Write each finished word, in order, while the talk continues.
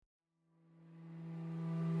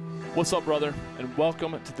What's up, brother, and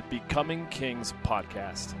welcome to the Becoming Kings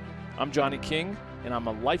podcast. I'm Johnny King, and I'm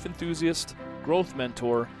a life enthusiast, growth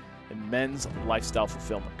mentor, and men's lifestyle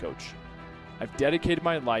fulfillment coach. I've dedicated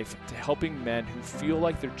my life to helping men who feel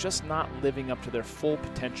like they're just not living up to their full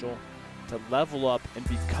potential to level up and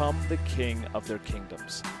become the king of their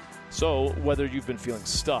kingdoms. So whether you've been feeling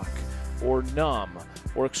stuck or numb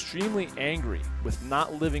or extremely angry with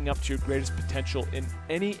not living up to your greatest potential in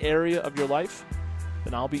any area of your life,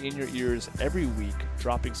 then I'll be in your ears every week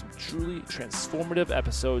dropping some truly transformative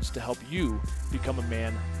episodes to help you become a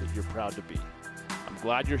man that you're proud to be. I'm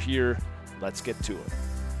glad you're here. Let's get to it.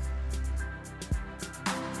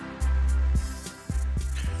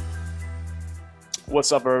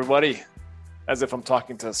 What's up, everybody? As if I'm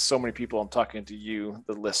talking to so many people, I'm talking to you,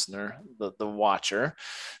 the listener, the watcher.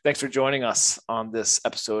 Thanks for joining us on this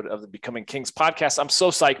episode of the Becoming Kings podcast. I'm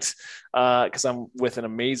so psyched because I'm with an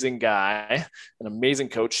amazing guy, an amazing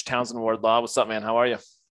coach, Townsend Wardlaw. What's up, man? How are you?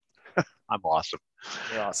 I'm awesome.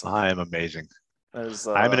 You're awesome. I am amazing.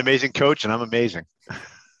 I'm an amazing coach, and I'm amazing.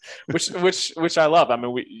 which I love. I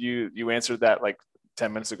mean, you answered that like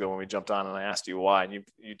 10 minutes ago when we jumped on and I asked you why, and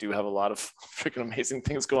you do have a lot of freaking amazing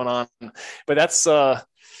things going on, but that's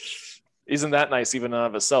isn't that nice even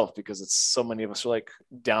of itself, because it's so many of us are like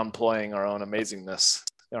downplaying our own amazingness,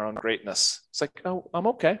 our own greatness. It's like, oh, I'm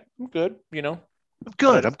okay, I'm good, I'm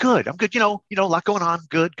good. A lot going on.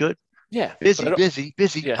 Good. Yeah, busy.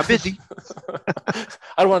 Yeah. I'm busy. I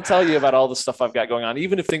don't want to tell you about all the stuff I've got going on.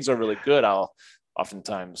 Even if things are really good, I'll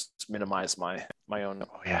oftentimes minimize my own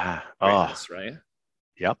greatness, right?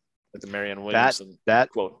 Yep. Like the Marianne Williamson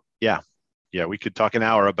quote. Yeah. We could talk an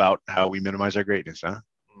hour about how we minimize our greatness, huh?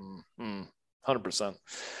 100%.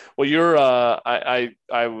 Well, you're,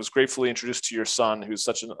 I was gratefully introduced to your son, who's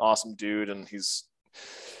such an awesome dude, and he's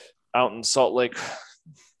out in Salt Lake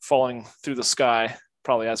falling through the sky,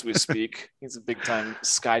 probably as we speak. He's a big time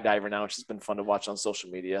skydiver now, which has been fun to watch on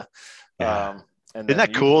social media. Yeah. And isn't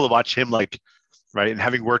that cool to watch him, like, right? And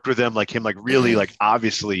having worked with him, like him, like really, like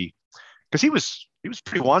obviously, because he was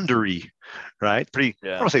pretty wandery, right? I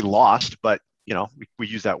don't want to say lost, but we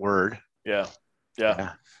use that word. Yeah.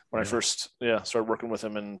 When I first started working with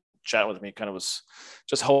him and chatting with him, he kind of was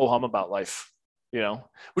just ho-hum about life,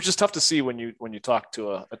 which is tough to see when you talk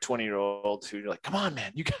to a 20-year-old who you're like, come on,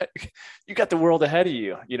 man, you got the world ahead of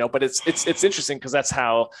you, but it's interesting because that's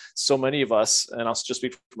how so many of us, and I'll just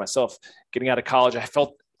speak for myself, getting out of college, I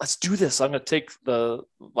felt, let's do this. I'm going to take the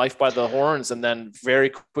life by the horns. And then very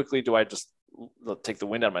quickly do I just take the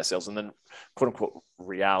wind out of my sails, and then quote unquote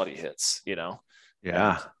reality hits, Yeah.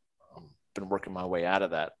 And I've been working my way out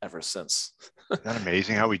of that ever since. Isn't that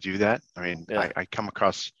amazing how we do that? I mean, I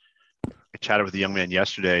chatted with a young man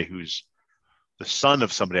yesterday who's the son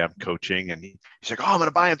of somebody I'm coaching, and he's like, oh, I'm going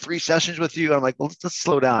to buy him 3 sessions with you. I'm like, well, let's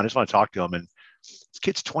slow down. I just want to talk to him. And this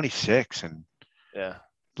kid's 26 and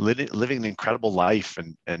living an incredible life.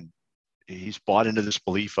 And he's bought into this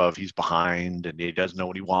belief of he's behind and he doesn't know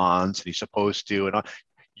what he wants and he's supposed to. And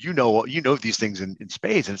these things in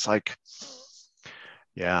spades. And it's like,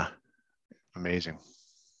 yeah, amazing.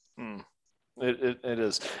 It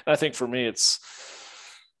is. And I think for me, it's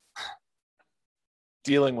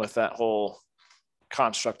dealing with that whole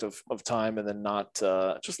construct of time, and then not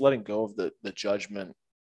just letting go of the judgment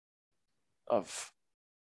of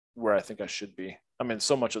where I think I should be. I mean,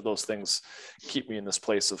 so much of those things keep me in this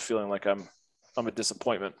place of feeling like I'm a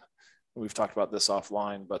disappointment. We've talked about this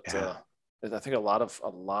offline, but I think a lot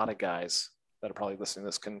of guys that are probably listening to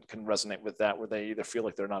this can resonate with that, where they either feel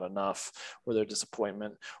like they're not enough, or they're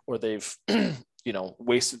disappointment, or they've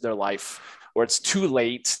wasted their life, or it's too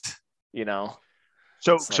late.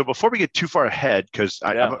 So before we get too far ahead, because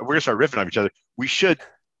we're gonna start riffing on each other, we should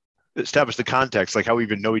establish the context, like how we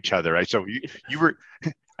even know each other, right? So you were,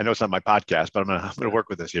 I know it's not my podcast, but I'm gonna work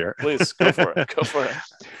with this here. Please go for it. Go for it.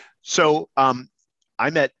 So I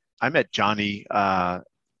met Johnny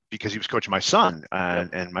because he was coaching my son,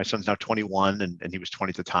 and my son's now 21, and he was 20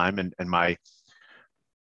 at the time, and my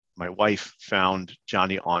wife found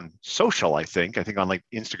Johnny on social, I think on like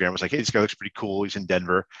Instagram, was like, hey, this guy looks pretty cool. He's in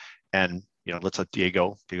Denver, and let's let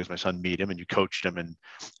Diego's my son, meet him, and you coached him,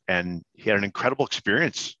 and he had an incredible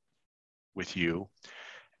experience with you.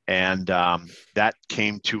 And that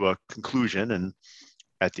came to a conclusion. And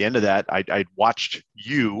at the end of that, I'd watched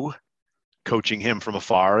you coaching him from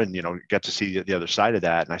afar, and get to see the other side of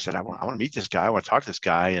that. And I said, I want to meet this guy. I want to talk to this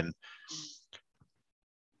guy. And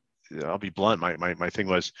I'll be blunt. My thing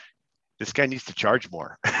was, this guy needs to charge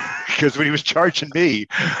more, because when he was charging me,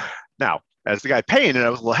 now as the guy paying it, I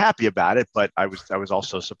was a little happy about it, but I was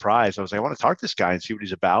also surprised. I was like, I want to talk to this guy and see what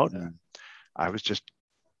he's about. And I was just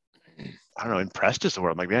I don't know, impressed is the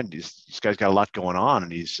word. I'm like, man, this guy's got a lot going on,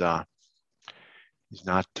 and he's not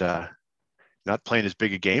playing as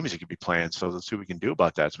big a game as he could be playing. So let's see what we can do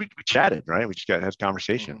about that. So we chatted, right? We just had a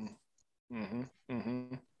conversation. Mm-hmm.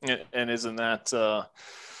 Mm-hmm. And isn't that,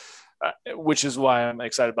 which is why I'm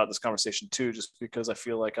excited about this conversation too, just because I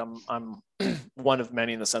feel like I'm one of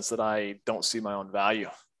many in the sense that I don't see my own value,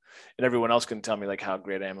 and everyone else can tell me like how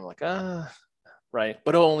great I am. I'm like, right.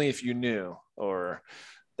 But only if you knew, or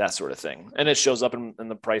that sort of thing. And it shows up in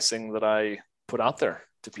the pricing that I put out there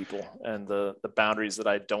to people, and the boundaries that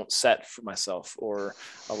I don't set for myself or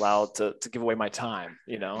allow to give away my time,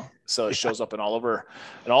 so it shows up in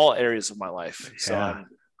all areas of my life. So I'm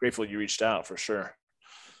grateful you reached out, for sure.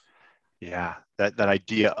 Yeah. That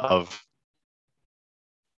idea of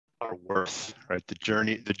our worth, right?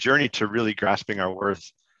 The journey to really grasping our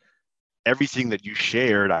worth. Everything that you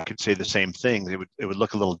shared, I could say the same thing. It would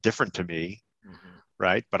look a little different to me,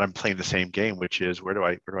 right? But I'm playing the same game, which is where do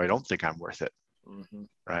I don't think I'm worth it,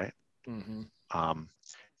 right?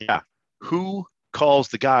 Yeah. Who calls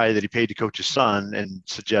the guy that he paid to coach his son and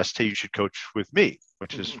suggests, hey, you should coach with me,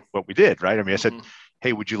 which is what we did, right? I mean, I said,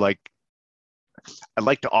 hey, I'd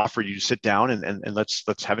like to offer you to sit down and let's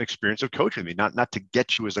have an experience of coaching me, not to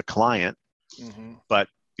get you as a client, but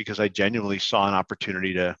because I genuinely saw an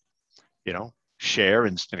opportunity to, share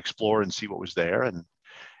and explore and see what was there.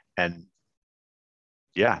 And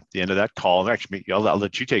yeah, at the end of that call, actually, I'll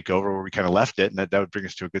let you take over where we kind of left it, and that would bring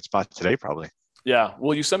us to a good spot today, probably. Yeah.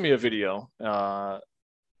 Well, you sent me a video of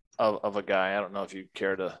a guy. I don't know if you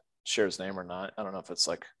care to share his name or not. I don't know if it's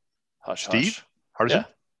like hush Steve hush. Hardison?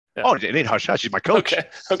 Yeah. Oh, it ain't hush hush. He's my coach.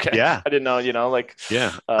 Okay. Yeah. I didn't know,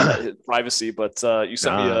 privacy, but you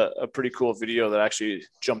sent me a pretty cool video that actually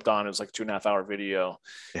jumped on. It was like a 2.5-hour video.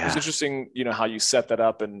 Yeah. It was interesting, how you set that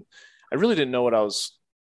up, and I really didn't know what I was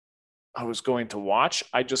going to watch.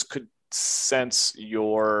 I just could sense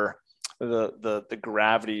the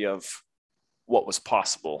gravity of what was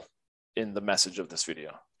possible in the message of this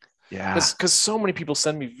video. Yeah. Because so many people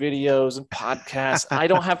send me videos and podcasts. I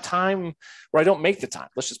don't have time, or I don't make the time.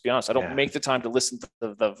 Let's just be honest. I don't make the time to listen to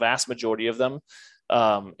the vast majority of them.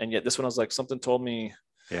 And yet this one, I was like, something told me,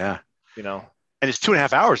 and it's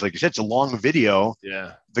 2.5 hours. Like you said, it's a long video.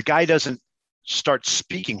 Yeah. The guy doesn't start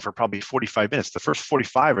speaking for probably 45 minutes. The first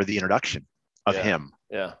 45 are the introduction of him.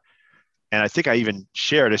 Yeah. And I think I even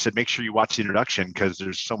shared, I said, make sure you watch the introduction because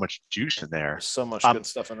there's so much juice in there. There's so much good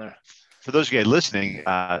stuff in there. For those of you guys listening,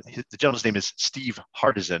 the gentleman's name is Steve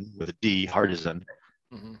Hardison with a D, Hardison.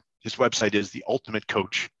 His website is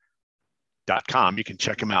theultimatecoach.com. You can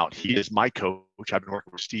check him out. He is my coach. I've been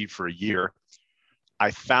working with Steve for a year.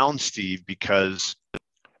 I found Steve because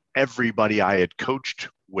everybody I had coached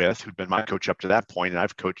with, who'd been my coach up to that point, and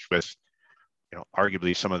I've coached with,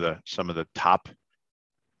 arguably some of the top,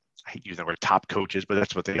 I hate using the word top coaches, but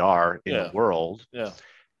that's what they are in the world. Yeah.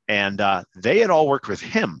 And they had all worked with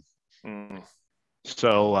him.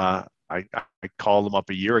 So I called him up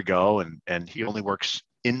a year ago, and he only works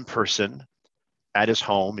in person at his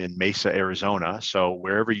home in Mesa, Arizona. So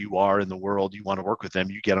wherever you are in the world, you want to work with them,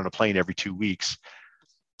 you get on a plane every 2 weeks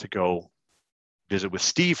to go visit with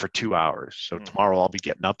Steve for 2 hours. So tomorrow I'll be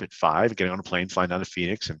getting up at 5, getting on a plane, flying down to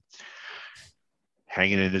Phoenix, and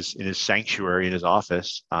hanging in his sanctuary in his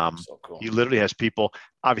office. So cool. He literally has people.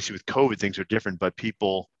 Obviously, with COVID, things are different, but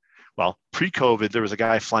people. Well, pre-COVID, there was a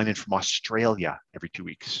guy flying in from Australia every 2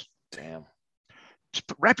 weeks. Damn. Just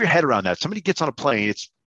wrap your head around that. Somebody gets on a plane. It's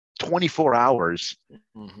 24 hours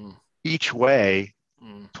each way,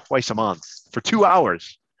 twice a month for 2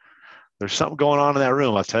 hours. There's something going on in that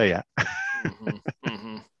room, I'll tell you.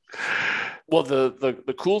 Well,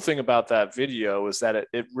 the cool thing about that video is that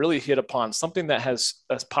it really hit upon something that has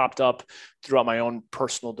popped up throughout my own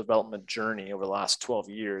personal development journey over the last 12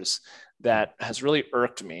 years that has really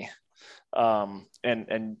irked me.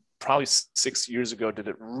 And probably 6 years ago, did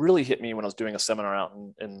it really hit me when I was doing a seminar out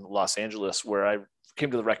in Los Angeles, where I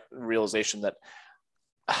came to the realization that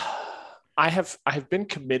I have been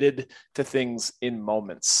committed to things in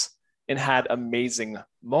moments and had amazing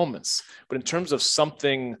moments. But in terms of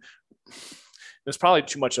something, there's probably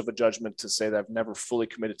too much of a judgment to say that I've never fully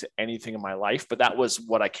committed to anything in my life, but that was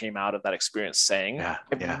what I came out of that experience saying.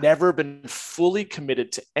 I've never been fully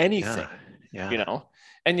committed to anything,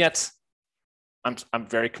 and yet I'm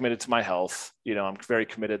very committed to my health. I'm very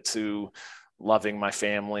committed to loving my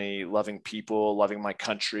family, loving people, loving my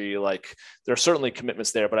country. Like, there are certainly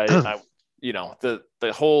commitments there, but I the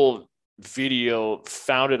whole video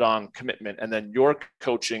founded on commitment. And then your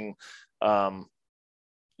coaching, after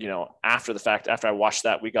the fact, after I watched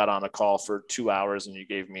that, we got on a call for 2 hours and you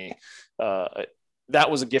gave me that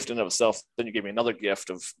was a gift in of itself. Then you gave me another gift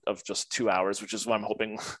of just 2 hours, which is what I'm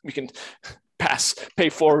hoping we can pay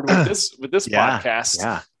forward with this podcast.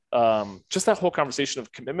 Yeah. Just that whole conversation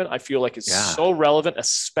of commitment, I feel like is so relevant,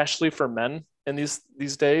 especially for men in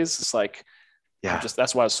these days. It's like,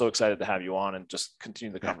 that's why I was so excited to have you on and just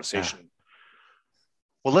continue the conversation. Yeah.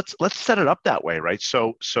 Well, let's set it up that way, right?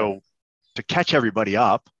 So to catch everybody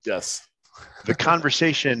up. Yes. The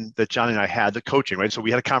conversation that Johnny and I had, the coaching, right? So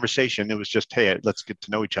we had a conversation. It was just, hey, let's get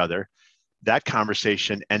to know each other. That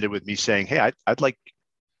conversation ended with me saying, hey, I'd like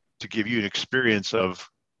to give you an experience of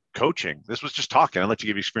coaching. This was just talking. I'd like to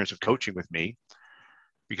give you experience of coaching with me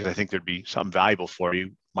because I think there'd be something valuable for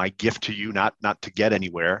you. My gift to you, not to get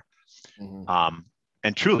anywhere. Mm-hmm.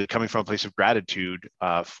 And truly coming from a place of gratitude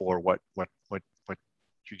for what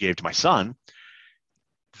you gave to my son.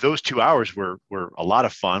 Those 2 hours were a lot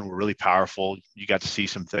of fun, were really powerful. You got to see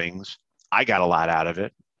some things. I got a lot out of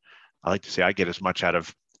it. I like to say I get as much out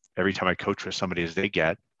of every time I coach with somebody as they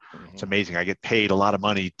get. Mm-hmm. It's amazing. I get paid a lot of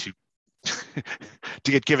money to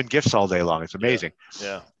get given gifts all day long. It's amazing.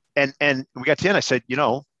 Yeah. And we got to the end. I said,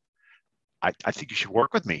 I think you should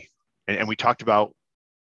work with me. And we talked about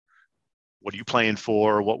what are you playing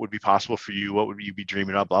for? What would be possible for you? What would you be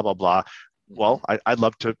dreaming of? Blah, blah, blah. Mm-hmm. Well, I'd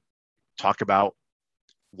love to talk about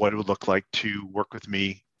what it would look like to work with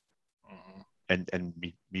me and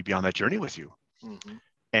me be on that journey with you. Mm-hmm.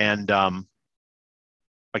 And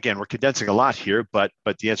again, we're condensing a lot here, but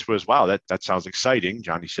the answer was, wow, that sounds exciting.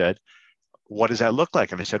 Johnny said, what does that look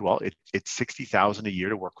like? And I said, well, it's $60,000 a year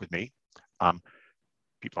to work with me.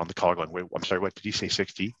 People on the call are going, wait, I'm sorry, what did he say?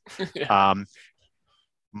 60? Yeah.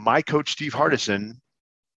 My coach, Steve Hardison,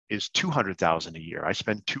 is $200,000 a year. I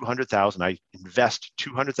spend $200,000. I invest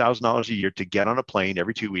 $200,000 a year to get on a plane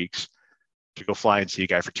every 2 weeks to go fly and see a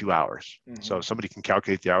guy for 2 hours. Mm-hmm. So somebody can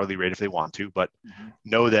calculate the hourly rate if they want to, but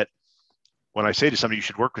know that when I say to somebody, you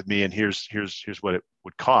should work with me and here's what it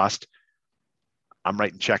would cost, I'm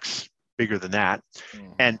writing checks bigger than that.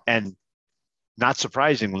 Mm-hmm. And not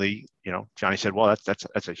surprisingly, Johnny said, well,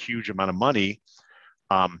 that's a huge amount of money.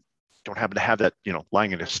 Don't happen to have that,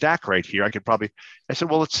 lying in a stack right here. I said,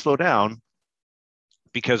 well, let's slow down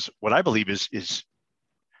because what I believe is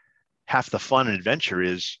half the fun and adventure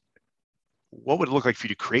is what would it look like for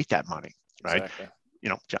you to create that money, right? Exactly.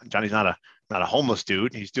 Johnny's not a homeless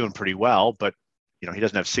dude. He's doing pretty well, but he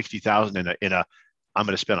doesn't have 60,000 in a I'm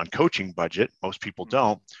going to spend on coaching budget. Most people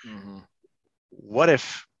don't. Mm-hmm. What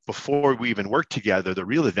if before we even worked together, the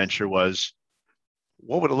real adventure was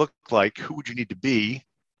what would it look like? Who would you need to be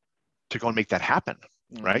to go and make that happen,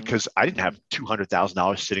 right? Because I didn't have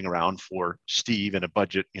 $200,000 sitting around for Steve and a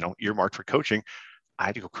budget, earmarked for coaching. I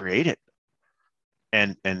had to go create it.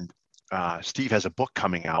 And Steve has a book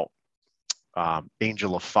coming out,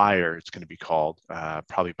 Angel of Fire, it's going to be called,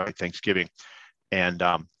 probably by Thanksgiving. And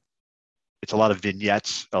it's a lot of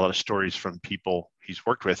vignettes, a lot of stories from people he's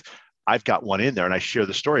worked with. I've got one in there, and I share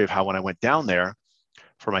the story of how when I went down there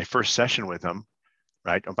for my first session with him,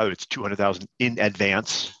 right? Oh, by the way, it's $200,000 in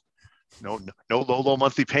advance. No low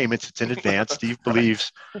monthly payments. It's in advance. Steve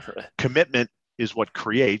believes commitment is what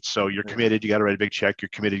creates. So you're committed. You got to write a big check. You're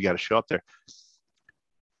committed. You got to show up there.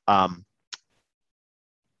 The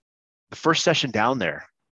first session down there,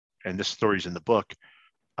 and this story's in the book.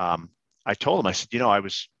 I told him, I said, I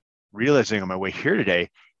was realizing on my way here today,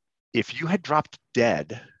 if you had dropped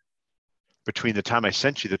dead between the time I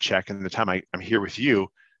sent you the check and the time I'm here with you,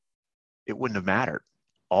 it wouldn't have mattered.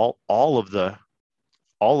 All of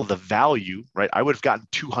the value, right? I would have gotten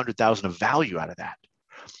 200,000 of value out of that.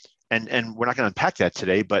 And we're not going to unpack that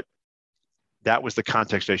today, but that was the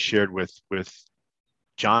context I shared with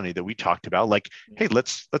Johnny that we talked about. Like, hey,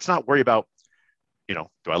 let's not worry about, do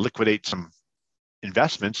I liquidate some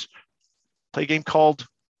investments? Play a game called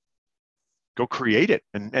Go Create It.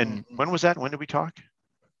 And when was that? When did we talk?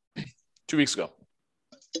 2 weeks ago.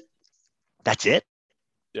 That's it?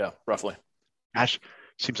 Yeah, roughly. Gosh,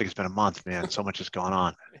 seems like it's been a month, man. So much has gone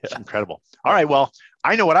on. It's incredible. All right. Well,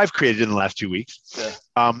 I know what I've created in the last 2 weeks.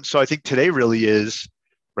 Yeah. So I think today really is,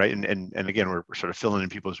 right. And again, we're sort of filling in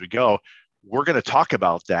people as we go. We're going to talk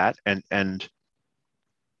about that and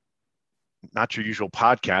not your usual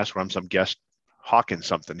podcast where I'm some guest hawking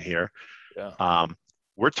something here. Yeah.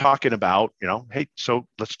 We're talking about, hey, so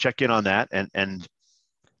let's check in on that and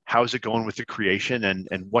how's it going with the creation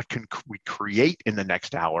and what can we create in the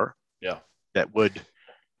next hour? Yeah. That would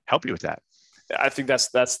help you with that. I think that's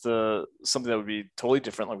something that would be totally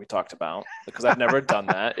different, like we talked about, because I've never done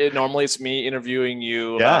that. Normally it's me interviewing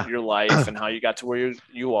you about your life and how you got to where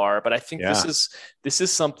you are. But I think this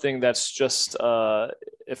is something that's just,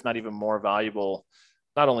 if not even more valuable,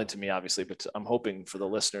 not only to me, obviously, but I'm hoping for the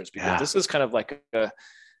listeners, because Yeah. this is kind of like a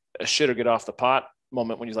shit or get off the pot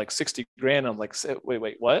moment when you're like 60 grand. I'm like,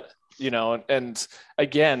 wait, what? And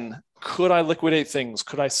again, could I liquidate things?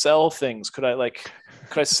 Could I sell things? Could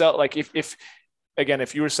I sell, like, if again,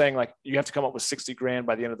 if you were saying like you have to come up with 60 grand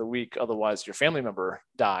by the end of the week, otherwise your family member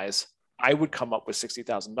dies, I would come up with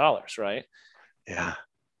 $60,000, right? Yeah.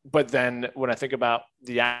 But then when I think about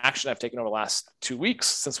the action I've taken over the last 2 weeks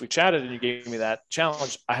since we chatted and you gave me that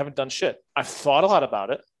challenge, I haven't done shit. I've thought a lot about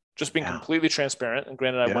it, just being completely transparent. And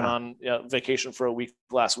granted, I went on vacation for a week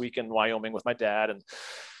last week in Wyoming with my dad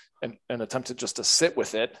and attempted just to sit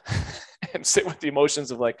with it and sit with the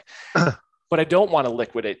emotions of like, but I don't want to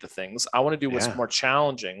liquidate the things. I want to do what's more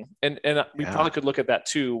challenging. And we probably could look at that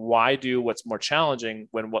too. Why do what's more challenging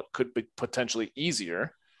when what could be potentially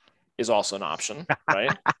easier is also an option,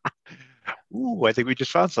 right? Ooh, I think we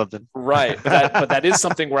just found something. Right. But that is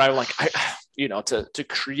something where I'm like, to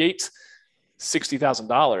create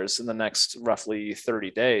 $60,000 in the next roughly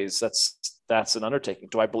 30 days, that's an undertaking.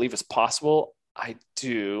 Do I believe it's possible? I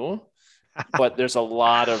do. But there's a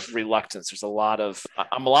lot of reluctance.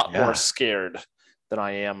 I'm a lot more scared than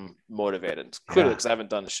I am motivated. Clearly, because I haven't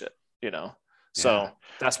done shit, So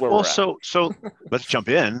that's where we're at. So let's jump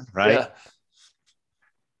in, right? Yeah.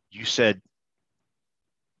 You said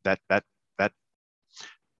that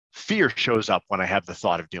fear shows up when I have the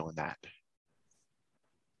thought of doing that.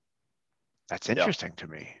 That's interesting to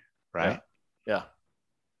me, right? Yeah.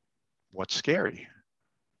 What's scary?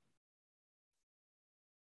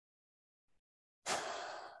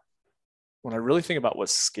 When I really think about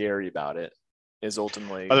what's scary about it is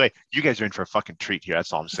ultimately. By the way, you guys are in for a fucking treat here.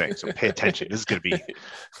 That's all I'm saying. So pay attention. This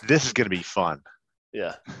is gonna be fun.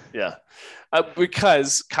 Yeah.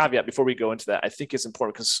 Because caveat before we go into that, I think it's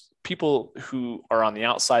important because people who are on the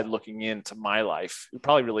outside looking into my life, who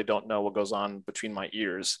probably really don't know what goes on between my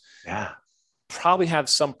ears, probably have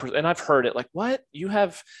and I've heard it like, what you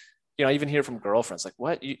have, I even hear from girlfriends like,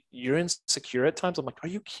 what you're insecure at times. I'm like, are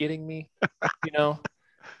you kidding me?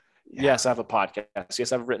 Yes, I have a podcast.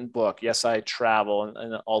 Yes, I have a written book. Yes, I travel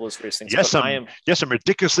and all those various things. Yes, I'm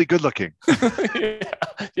ridiculously good looking.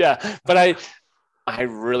 But I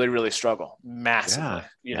really, really struggle massively,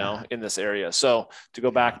 in this area. So to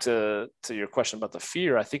go back to your question about the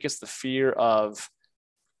fear, I think it's the fear of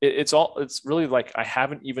it's really like I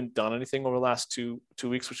haven't even done anything over the last two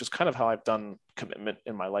weeks, which is kind of how I've done commitment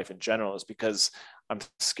in my life in general, is because I'm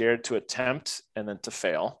scared to attempt and then to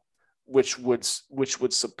fail, which would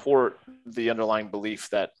support the underlying belief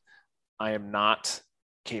that I am not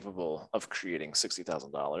capable of creating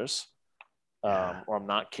 $60,000. Or I'm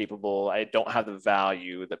not capable. I don't have the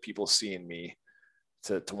value that people see in me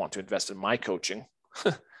to want to invest in my coaching,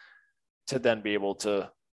 to then be able to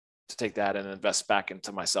take that and invest back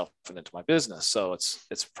into myself and into my business. So it's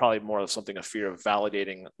probably more of something, a fear of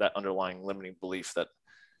validating that underlying limiting belief that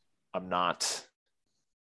I'm not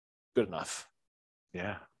good enough.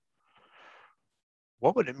 Yeah.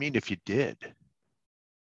 What would it mean if you did?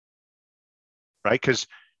 Right? And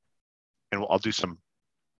I'll do some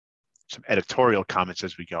editorial comments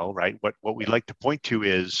as we go, right? What we like to point to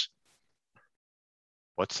is,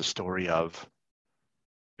 what's the story of,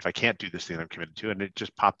 if I can't do this thing I'm committed to? And it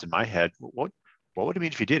just popped in my head. What would it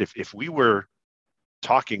mean if you did? If we were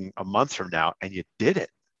talking a month from now and you did it,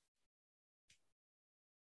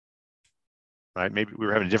 right? Maybe we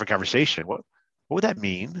were having a different conversation. What would that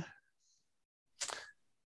mean?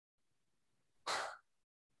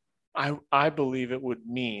 I believe it would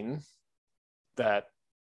mean that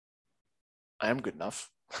I am good enough.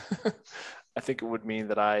 I think it would mean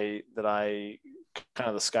that I kind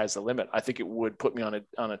of, the sky's the limit. I think it would put me on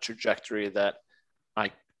a trajectory that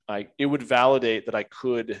it would validate that I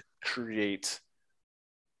could create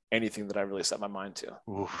anything that I really set my mind to.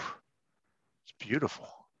 Oof. It's beautiful.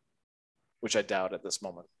 Which I doubt at this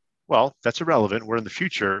moment. Well, that's irrelevant. We're in the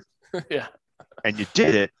future. Yeah. And you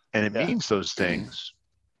did it, and it means those things.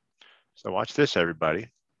 So watch this, everybody.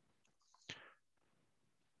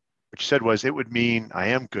 What you said was, it would mean I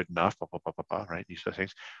am good enough, blah, blah, blah, blah, blah, right? These sort of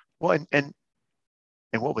things. Well, and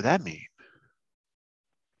what would that mean?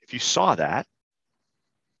 If you saw that.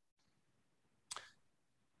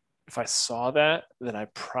 If I saw that, then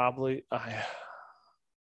let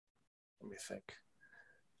me think.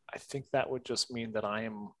 I think that would just mean that I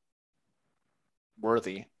am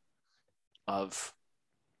worthy of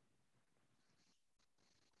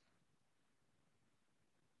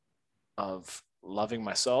loving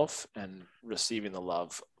myself and receiving the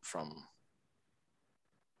love from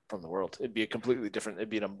the world. It'd be a completely different, it'd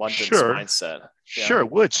be an abundance mindset. Sure,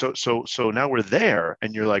 it would. So now we're there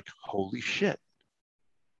and you're like, holy shit.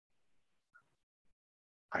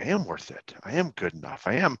 I am worth it. I am good enough.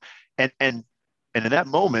 I am. And in that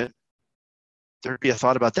moment, there'd be a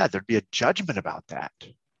thought about that. There'd be a judgment about that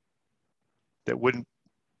wouldn't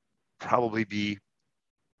probably be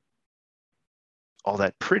all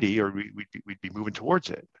that pretty, or we'd be moving towards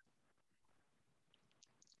it.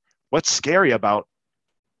 What's scary about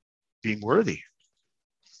being worthy?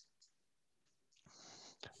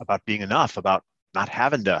 About being enough, about not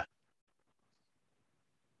having to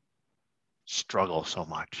struggle so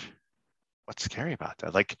much. What's scary about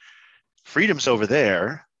that? Like, freedom's over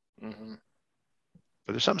there, but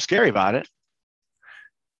there's something scary about it.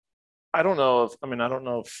 I don't know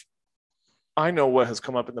if I know what has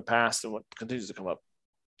come up in the past and what continues to come up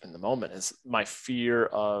in the moment is my fear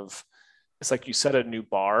of, it's like you set a new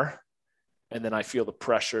bar and then I feel the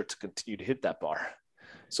pressure to continue to hit that bar.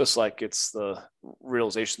 So it's like, it's the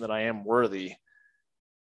realization that I am worthy,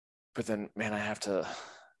 but then, man, I have to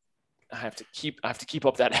keep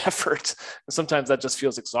up that effort. And sometimes that just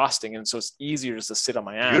feels exhausting. And so it's easier just to sit on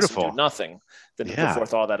my ass and do nothing than to put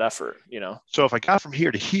forth all that effort, So if I got from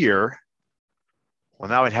here to here, well,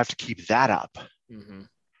 now I'd have to keep that up.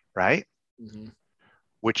 Right?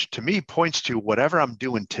 Which to me points to whatever I'm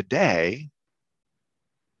doing today.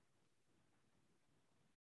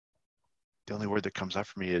 The only word that comes up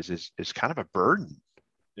for me is kind of a burden.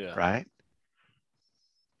 Yeah. Right?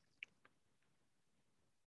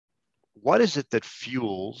 What is it that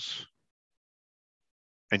fuels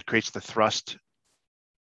and creates the thrust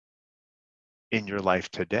in your life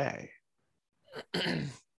today?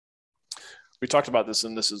 We talked about this,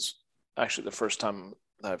 and this is actually the first time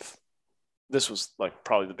this was like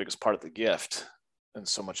probably the biggest part of the gift, and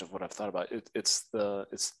so much of what I've thought about it's that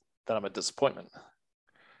I'm a disappointment.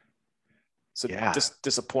 So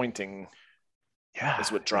disappointing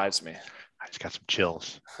is what drives me. I just got some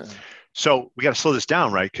chills. So we got to slow this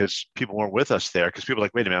down, right? Because people weren't with us there. Because people are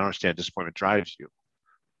like, wait a minute, I don't understand. Disappointment drives you,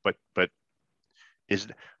 but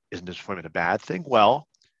isn't disappointment a bad thing? Well,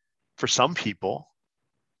 for some people,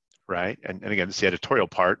 right? And again, it's the editorial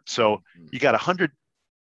part. So you got 100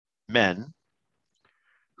 men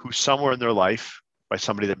who somewhere in their life, by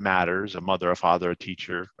somebody that matters, a mother, a father, a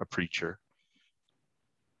teacher, a preacher,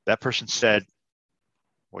 that person said,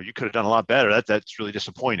 well, you could have done a lot better. That's really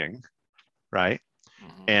disappointing, right?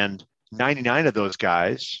 And 99 of those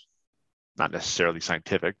guys, not necessarily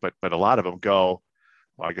scientific, but a lot of them go,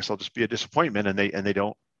 well, I guess I'll just be a disappointment, and they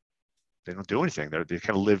don't do anything. They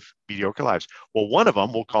kind of live mediocre lives. Well, one of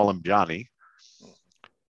them, we'll call him Johnny,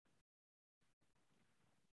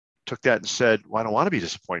 took that and said, well, I don't want to be a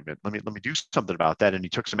disappointment. Let me do something about that. And he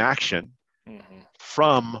took some action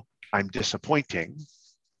from I'm disappointing.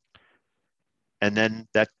 And then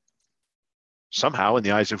that somehow, in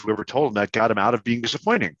the eyes of whoever told him, that got him out of being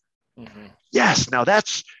disappointing. Yes, now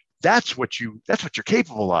that's what you're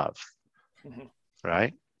capable of,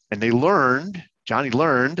 right? And Johnny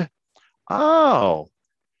learned, oh,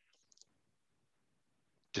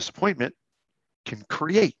 disappointment can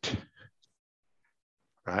create,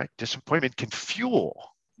 right? Disappointment can fuel.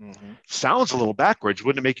 Sounds a little backwards.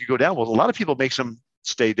 Wouldn't it make you go down? Well, a lot of people makes them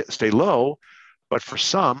stay low, but for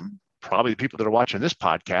some, probably the people that are watching this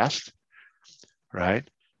podcast, right?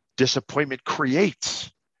 Disappointment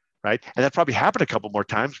creates, right? And that probably happened a couple more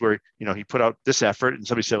times where, he put out this effort and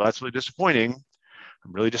somebody said, well, that's really disappointing.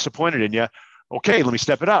 I'm really disappointed in you. Okay, let me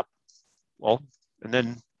step it up. Well, and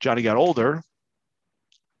then Johnny got older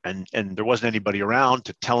and there wasn't anybody around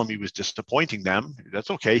to tell him he was disappointing them. That's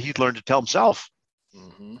okay. He'd learned to tell himself.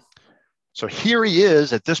 So here he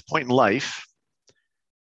is at this point in life,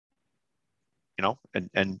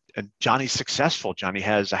 and Johnny's successful. Johnny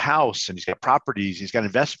has a house and he's got properties, he's got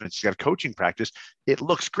investments, he's got a coaching practice. It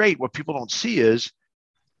looks great. What people don't see is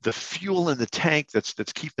the fuel in the tank that's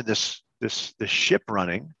keeping this ship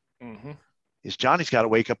running. Is Johnny's got to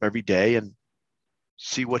wake up every day and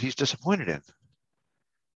see what he's disappointed in,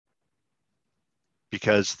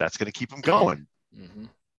 because that's going to keep him going.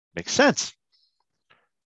 Makes sense.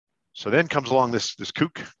 So then comes along this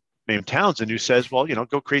kook named Townsend who says, well,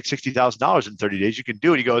 go create $60,000 in 30 days. You can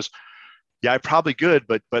do it. He goes, yeah, I probably could,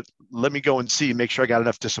 but let me go and see, make sure I got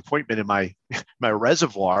enough disappointment in my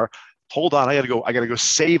reservoir. Hold on, I gotta go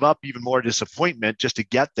save up even more disappointment just to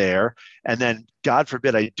get there. And then God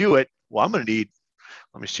forbid I do it. Well, I'm gonna need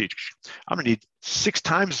 6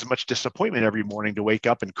 times as much disappointment every morning to wake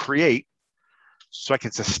up and create so I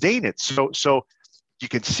can sustain it. So you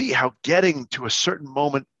can see how getting to a certain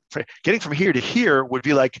moment, getting from here to here would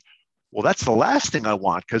be like, well, that's the last thing I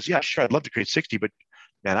want. Because yeah, sure, I'd love to create 60, but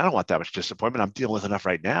man, I don't want that much disappointment. I'm dealing with enough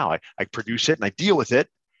right now. I produce it and I deal with it,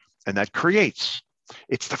 and that creates.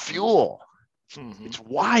 It's the fuel. It's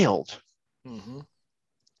wild.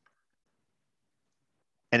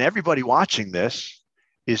 And everybody watching this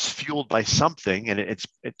is fueled by something. And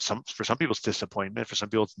for some people, it's disappointment. For some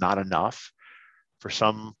people, it's not enough. For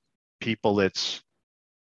some people, it's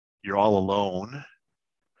you're all alone,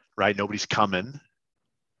 right? Nobody's coming,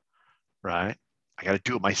 right? I got to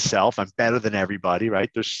do it myself. I'm better than everybody, right?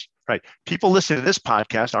 Right. People listening to this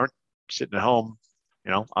podcast aren't sitting at home,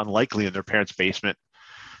 unlikely in their parents' basement,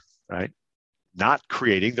 right? Not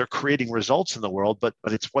creating, they're creating results in the world, but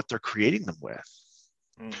it's what they're creating them with.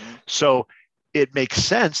 Mm-hmm. So it makes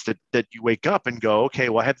sense that you wake up and go, okay,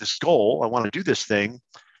 well, I have this goal. I want to do this thing.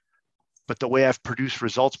 But the way I've produced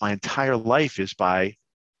results my entire life is by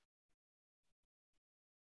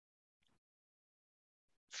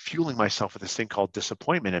fueling myself with this thing called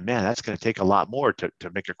disappointment. And man, that's going to take a lot more to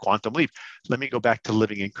make a quantum leap. Let me go back to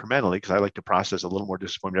living incrementally, because I like to process a little more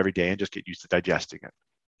disappointment every day and just get used to digesting it.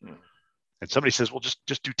 Mm. And somebody says, well,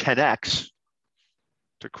 just do 10X,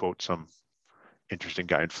 to quote some interesting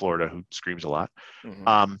guy in Florida who screams a lot.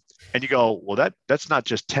 Mm-hmm. And you go, well, that's not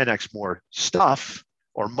just 10X more stuff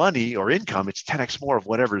or money or income. It's 10X more of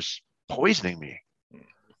whatever's poisoning me.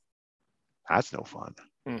 That's no fun.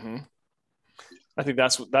 Mm-hmm. I think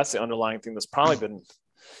that's the underlying thing that's probably been,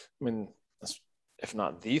 if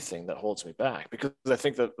not the thing that holds me back, because I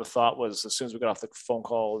think that the thought was, as soon as we got off the phone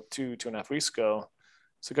call 2.5 weeks ago,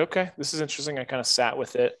 it's like, okay, this is interesting. I kind of sat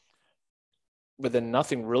with it, but then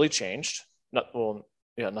nothing really changed.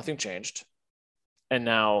 Nothing changed. And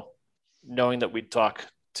now, knowing that we'd talk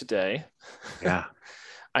today,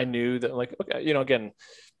 I knew that, like, okay, again,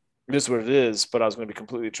 it is what it is, but I was going to be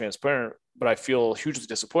completely transparent, but I feel hugely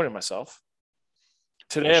disappointed in myself.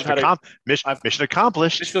 Today mission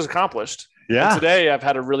accomplished. Mission was accomplished. Yeah. And today I've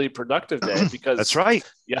had a really productive day because that's right.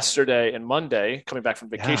 Yesterday and Monday, coming back from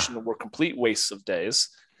vacation, were complete wastes of days,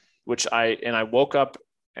 which I woke up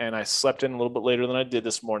and I slept in a little bit later than I did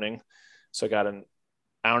this morning. So I got an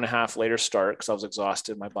hour and a half later start because I was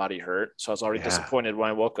exhausted. My body hurt. So I was already disappointed when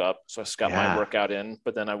I woke up. So I just got my workout in,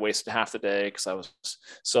 but then I wasted half the day because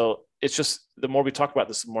so it's just, the more we talk about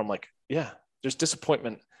this, the more I'm like, there's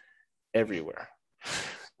disappointment everywhere.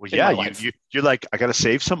 Well, you're like, I got to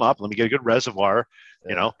save some up. Let me get a good reservoir,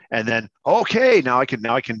 and then, okay, now I can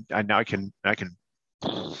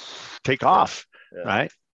take off.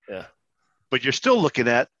 Right. Yeah. But you're still looking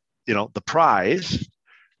at, the prize,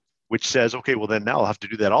 which says, okay, well then now I'll have to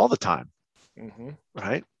do that all the time. Mm-hmm.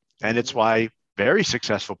 Right. And it's why very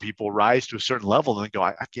successful people rise to a certain level and then go,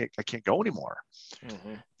 I can't go anymore.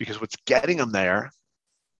 Mm-hmm. Because what's getting them there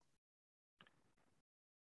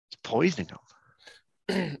is poisoning them.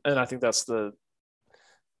 And I think that's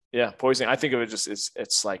poisoning. I think of it just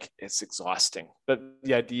it's like, it's exhausting. But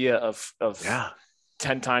the idea of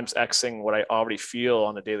 10 times Xing what I already feel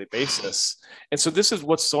on a daily basis. And so this is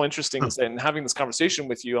what's so interesting is that in having this conversation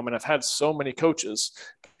with you, I've had so many coaches,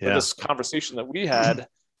 but this conversation that we had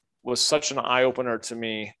was such an eye opener to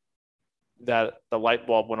me that the light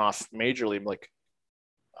bulb went off majorly. I'm like,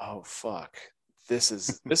 oh fuck, this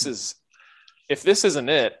is, if this isn't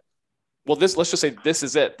it, well, let's just say this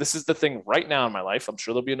is it. This is the thing right now in my life. I'm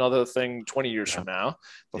sure there'll be another thing 20 years from now,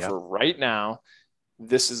 but for right now,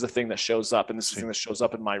 this is the thing that shows up, and this is the thing that shows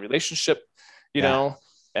up in my relationship,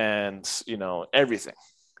 and everything.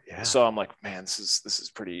 Yeah. So I'm like, man, this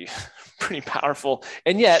is pretty powerful.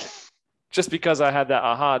 And yet, just because I had that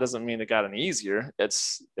aha doesn't mean it got any easier.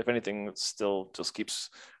 It's, if anything, it still just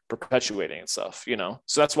keeps perpetuating itself,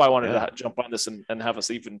 So that's why I wanted to jump on this and have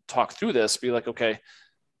us even talk through this, be like, okay,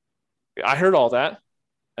 I heard all that,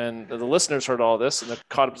 and the listeners heard all this, and they're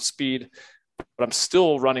caught up to speed, but I'm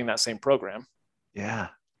still running that same program. Yeah.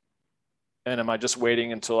 And am I just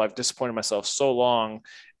waiting until I've disappointed myself so long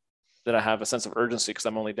that I have a sense of urgency because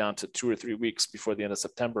I'm only down to 2 or 3 weeks before the end of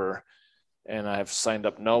September, and I have signed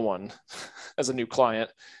up no one as a new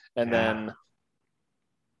client, and then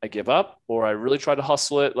I give up, or I really try to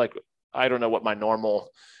hustle it? Like, I don't know what my normally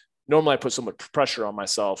I put so much pressure on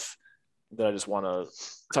myself that I just want to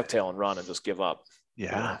tuck tail and run and just give up.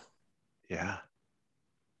 Yeah. Yeah.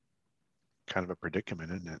 Kind of a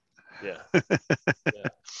predicament, isn't it? Yeah.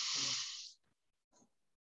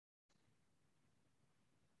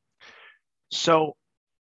 So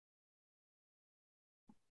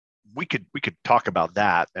we could talk about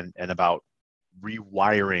that and about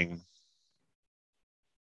rewiring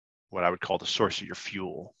what I would call the source of your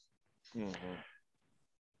fuel. Mm-hmm.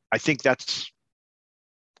 I think that's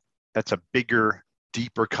a bigger,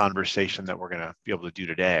 deeper conversation that we're going to be able to do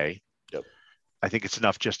today. Yep. I think it's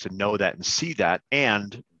enough just to know that and see that,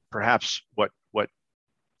 and perhaps what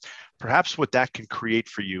that can create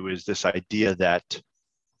for you is this idea that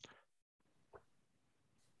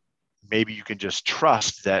maybe you can just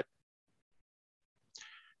trust that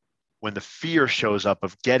when the fear shows up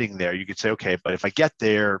of getting there, you could say, okay, but if I get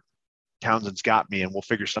there, Townsend's got me and we'll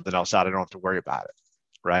figure something else out. I don't have to worry about it,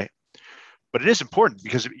 right? But it is important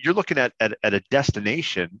because you're looking at a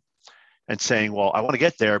destination and saying, well, I want to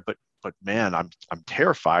get there, but man, I'm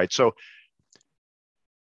terrified. So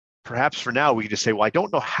perhaps for now we can just say, well, I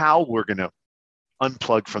don't know how we're going to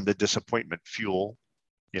unplug from the disappointment fuel,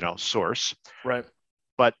 source. Right.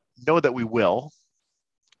 But know that we will.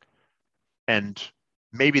 And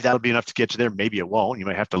maybe that'll be enough to get you there. Maybe it won't. You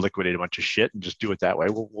might have to liquidate a bunch of shit and just do it that way.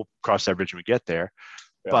 We'll cross that bridge when we get there.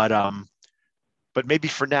 Yeah. But maybe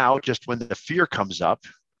for now, just when the fear comes up,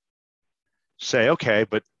 say, okay,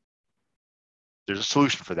 but there's a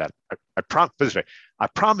solution for that. I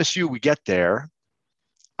promise you we get there.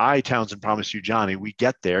 I, Townsend, promise you, Johnny, we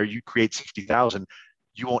get there. You create 60,000.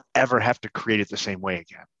 You won't ever have to create it the same way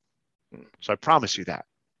again. So I promise you that.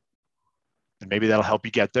 And maybe that'll help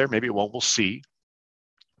you get there. Maybe it won't. We'll see.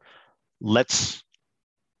 Let's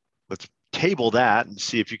table that and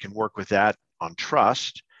see if you can work with that on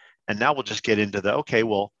trust. And now we'll just get into okay,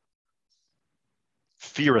 well,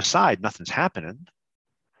 fear aside, nothing's happening,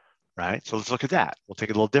 right? So let's look at that. We'll take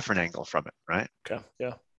a little different angle from it, right? Okay,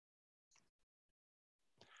 yeah.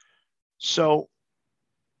 So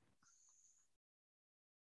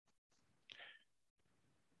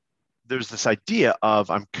there's this idea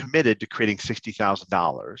of I'm committed to creating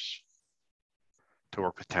 $60,000 to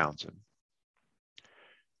work with Townsend.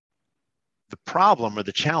 The problem or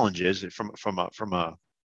the challenge is from a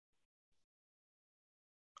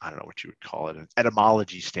I don't know what you would call it, an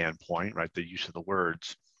etymology standpoint, right? The use of the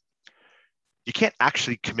words. You can't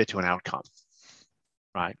actually commit to an outcome,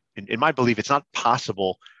 right? In my belief, it's not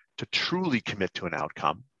possible to truly commit to an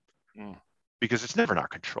outcome because it's never in our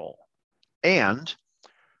control. And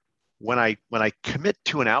when I commit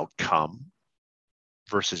to an outcome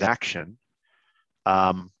versus action,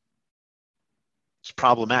 it's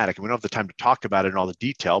problematic. And we don't have the time to talk about it in all the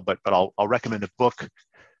detail, but I'll recommend a book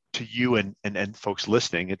to you and folks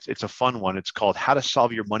listening. It's a fun one. It's called How to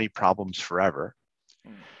Solve Your Money Problems Forever.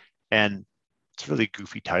 And it's a really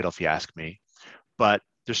goofy title if you ask me, but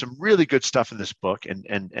there's some really good stuff in this book, and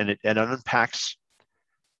it unpacks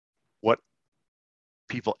what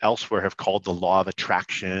people elsewhere have called the law of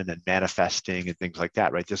attraction and manifesting and things like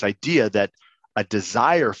that, right? This idea that a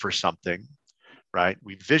desire for something, right?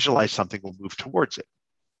 We visualize something, we'll move towards it.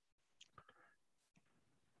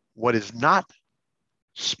 What is not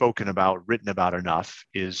spoken about, written about enough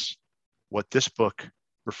is what this book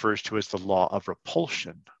refers to as the law of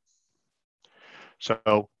repulsion. So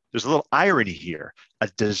there's a little irony here. A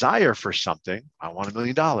desire for something, I want $1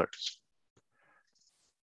 million.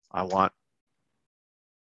 I want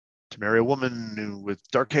to marry a woman with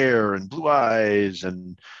dark hair and blue eyes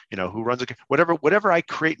and, who runs whatever I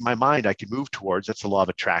create in my mind, I can move towards. That's the law of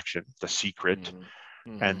attraction, the secret.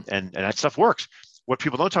 And that stuff works. What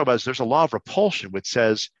people don't talk about is there's a law of repulsion, which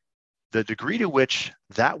says the degree to which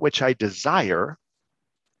that which I desire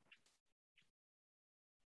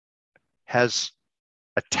has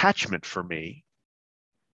attachment for me,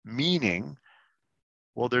 meaning,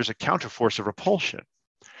 well, there's a counterforce of repulsion.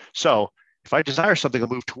 So if I desire something, I'll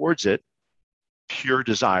move towards it, pure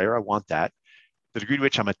desire, I want that. The degree to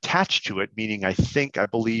which I'm attached to it, meaning I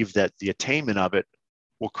believe that the attainment of it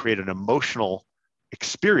will create an emotional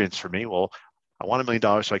experience for me. Well, I want $1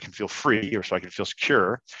 million so I can feel free or so I can feel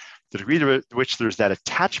secure. The degree to which there's that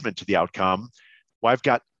attachment to the outcome, well, I've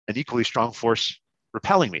got an equally strong force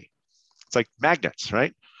repelling me. It's like magnets,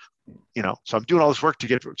 right? So I'm doing all this work to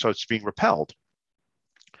get, so it's being repelled.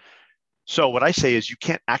 So what I say is you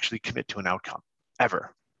can't actually commit to an outcome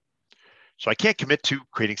ever. So I can't commit to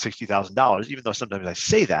creating $60,000, even though sometimes I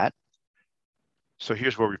say that. So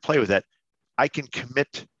here's where we play with it. I can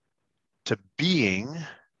commit to being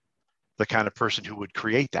the kind of person who would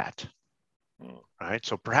create that. Right.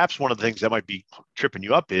 So perhaps one of the things that might be tripping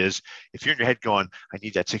you up is if you're in your head going, I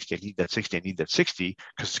need that 60, I need that 60, I need that 60,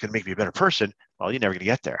 because it's going to make me a better person. Well, you're never going to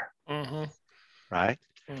get there. Right.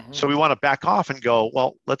 So we want to back off and go,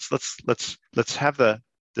 well, let's have the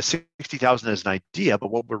 60,000 as an idea,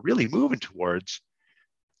 but what we're really moving towards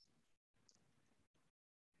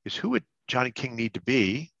is who would Johnny King need to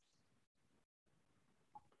be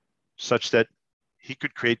such that he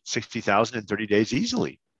could create 60,000 in 30 days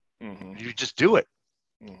easily. You just do it.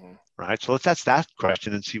 Right. So let's ask that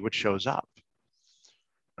question and see what shows up.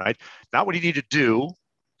 Right. Not what you need to do.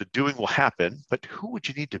 The doing will happen, but who would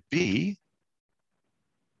you need to be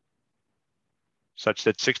such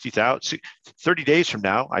that 30 days from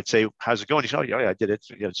now, I'd say, how's it going? You say, oh yeah, I did it.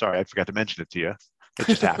 Yeah, sorry, I forgot to mention it to you. It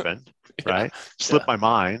just happened. Right. Slipped my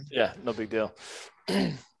mind. Yeah. No big deal.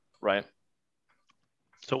 Right.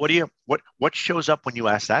 So what shows up when you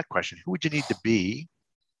ask that question? Who would you need to be?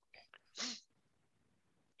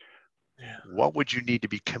 Yeah. What would you need to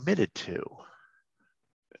be committed to?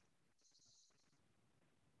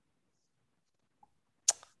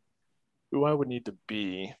 Who I would need to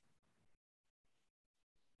be.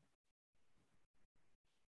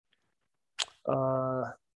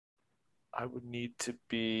 I would need to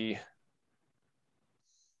be,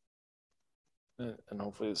 and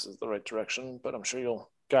hopefully this is the right direction, but I'm sure you'll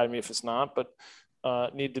guide me if it's not, but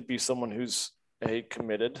need to be someone who's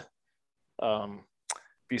committed,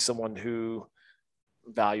 be someone who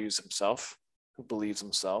values himself, who believes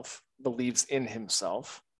in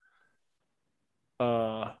himself.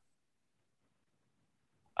 I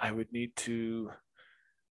would need to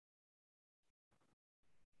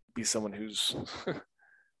be someone who's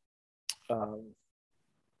kind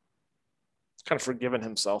of forgiven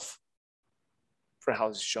himself for how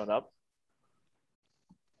he's shown up.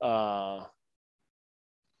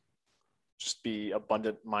 Just be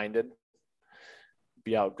abundant minded,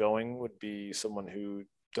 be outgoing, would be someone who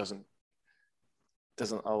doesn't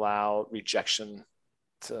allow rejection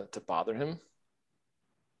to bother him,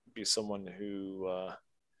 be someone who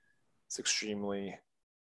is extremely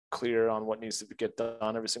clear on what needs to get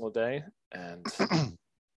done every single day. And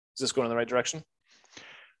is this going in the right direction?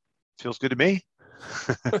 Feels good to me.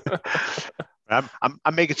 I'm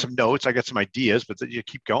making some notes. I got some ideas, but you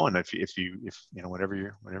keep going. If you know,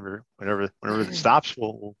 whenever it stops,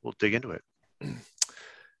 we'll dig into it.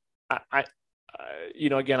 I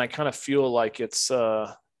again, I kind of feel like it's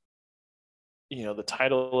the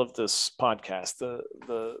title of this podcast,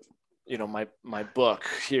 the my book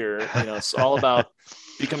here, it's all about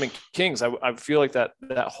becoming kings. I feel like that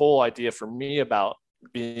whole idea for me about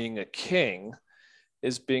being a king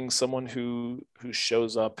is being someone who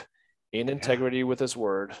shows up in integrity with his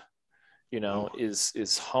word,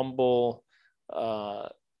 is humble,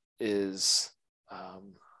 is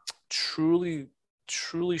truly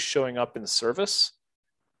showing up in service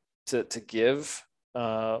to give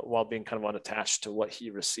while being kind of unattached to what he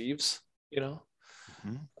receives,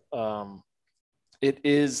 Mm-hmm. It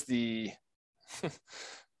is the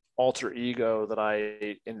alter ego that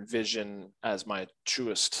I envision as my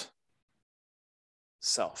truest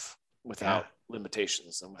self, without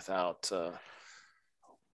limitations and without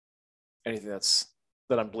anything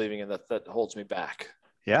that I'm believing in that holds me back.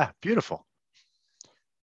 Yeah, beautiful.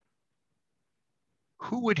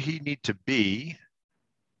 Who would he need to be?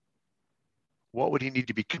 What would he need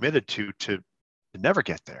to be committed to never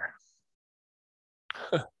get there?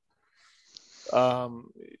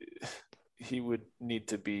 He would need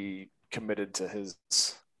to be committed to his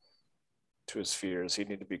fears. He'd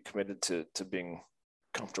need to be committed to being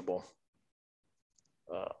comfortable.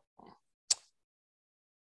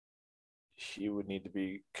 He would need to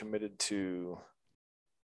be committed to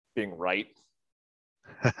being right.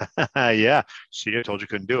 Yeah. See, I told you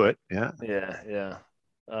couldn't do it. Yeah. Yeah.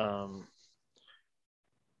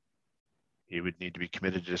 He would need to be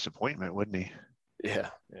committed to disappointment, wouldn't he? Yeah,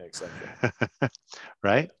 exactly.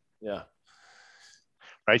 Right? Yeah.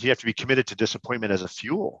 Right. You have to be committed to disappointment as a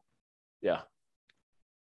fuel. Yeah.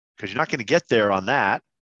 Because you're not going to get there on that.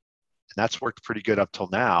 And that's worked pretty good up till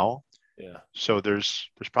now. Yeah. So there's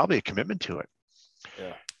probably a commitment to it.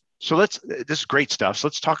 Yeah. So this is great stuff. So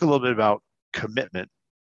let's talk a little bit about commitment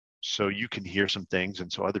so you can hear some things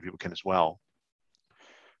and so other people can as well.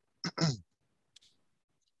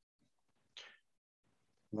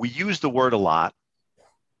 We use the word a lot.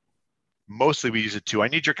 Mostly we use it to, I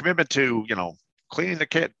need your commitment to, cleaning the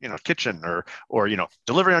kitchen or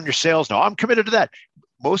delivering on your sales. No, I'm committed to that.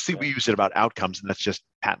 Mostly we use it about outcomes, and that's just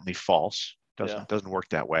patently false. Doesn't work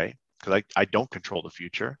that way, because I don't control the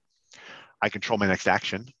future. I control my next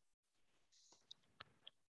action.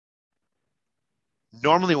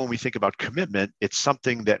 Normally when we think about commitment, it's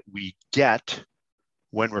something that we get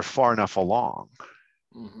when we're far enough along.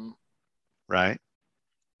 Mm-hmm. Right?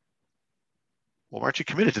 Well, aren't you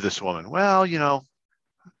committed to this woman? Well,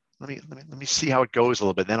 let me see how it goes a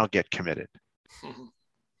little bit, then I'll get committed. Mm-hmm.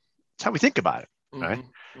 That's how we think about it, right?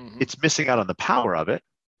 Mm-hmm. It's missing out on the power of it.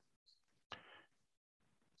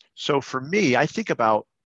 So for me, I think about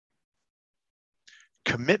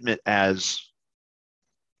commitment as,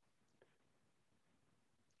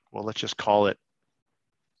 well, let's just call it,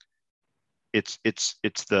 it's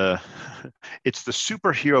the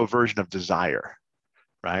superhero version of desire,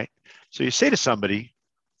 right? So you say to somebody,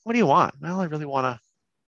 what do you want? Well, I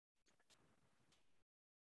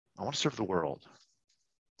want to serve the world.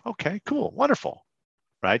 Okay, cool, wonderful,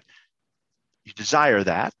 right? You desire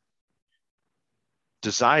that.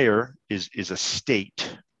 Desire is a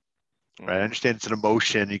state, right? I understand it's an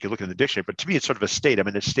emotion. You can look in the dictionary, but to me, it's sort of a state. I'm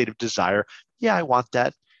in a state of desire. Yeah, I want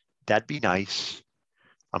that. That'd be nice.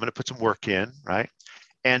 I'm going to put some work in, right?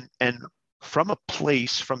 And from a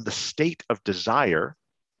place, from the state of desire,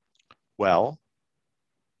 well,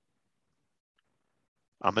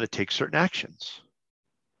 I'm going to take certain actions,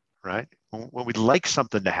 right? When we like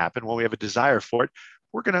something to happen, when we have a desire for it,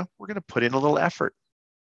 we're going to put in a little effort,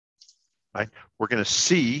 right? We're going to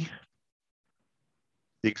see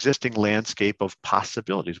the existing landscape of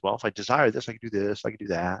possibilities. Well, if I desire this, I can do this, I can do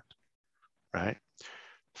that, right?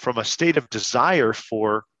 From a state of desire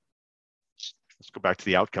for, let's go back to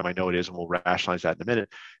the outcome. I know it is, and we'll rationalize that in a minute.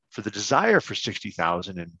 For the desire for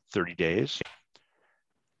 60,000 in 30 days,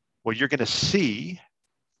 well, you're going to see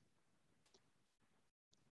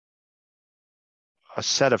a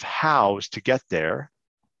set of hows to get there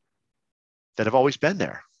that have always been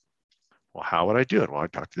there. Well, how would I do it? Well, I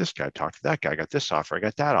talked to this guy, I talked to that guy, I got this offer, I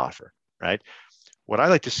got that offer, right? What I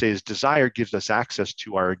like to say is desire gives us access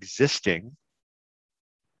to our existing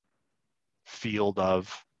field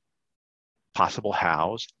of possible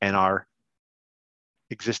hows and our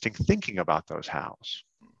existing thinking about those hows.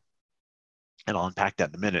 And I'll unpack that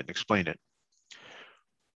in a minute and explain it.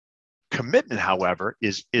 Commitment, however,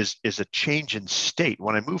 is a change in state.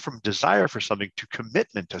 When I move from desire for something to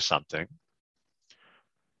commitment to something,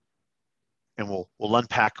 and we'll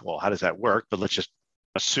unpack, well, how does that work? But let's just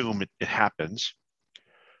assume it happens.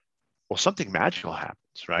 Well, something magical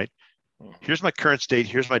happens, right? Here's my current state.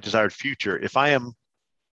 Here's my desired future. If I am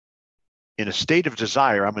in a state of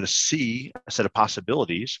desire, I'm going to see a set of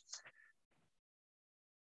possibilities.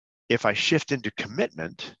 If I shift into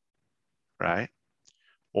commitment, right?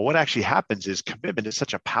 Well, what actually happens is commitment is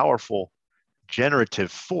such a powerful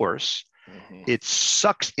generative force. It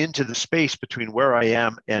sucks into the space between where I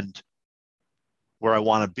am and where I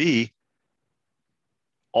want to be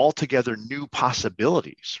altogether new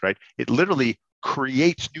possibilities, right? It literally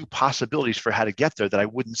creates new possibilities for how to get there that I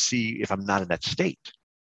wouldn't see if I'm not in that state.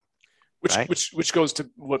 Which goes to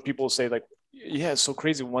what people say, like, yeah, it's so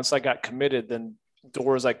crazy. Once I got committed, then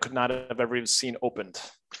doors I could not have ever even seen opened.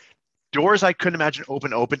 Doors I couldn't imagine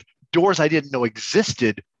opened. Doors I didn't know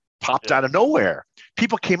existed popped out of nowhere.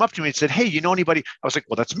 People came up to me and said, hey, you know anybody? I was like,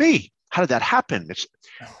 well, that's me. How did that happen?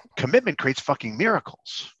 Commitment creates fucking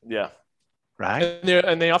miracles. Yeah. Right.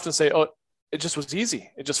 And they often say, oh, it just was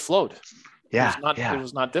easy. It just flowed. Yeah. It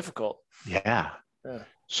was not difficult. Yeah.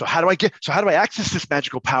 So how do I access this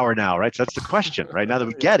magical power now? Right. So that's the question, right? Now that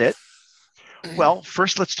we get it. Well,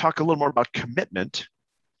 first let's talk a little more about commitment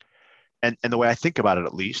and the way I think about it,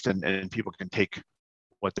 at least, and people can take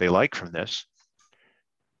what they like from this.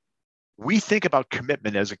 We think about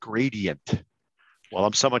commitment as a gradient. Well,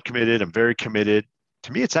 I'm somewhat committed. I'm very committed.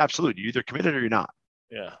 To me, it's absolute. You're either committed or you're not.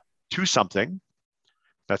 Yeah. To something.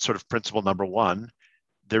 That's sort of principle number one.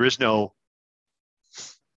 There is no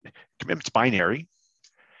commitment's binary.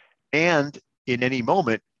 And in any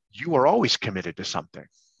moment, you are always committed to something.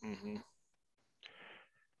 Mm-hmm.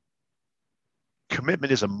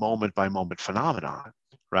 Commitment is a moment by moment phenomenon,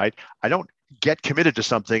 right? I don't get committed to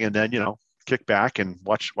something and then, kick back and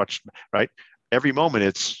watch, right? Every moment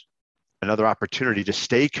it's another opportunity to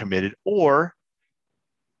stay committed or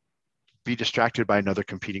be distracted by another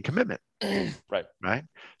competing commitment. Right.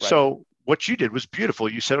 So what you did was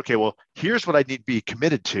beautiful. You said, okay, well, here's what I need to be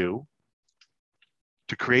committed to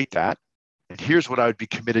create that. And here's what I would be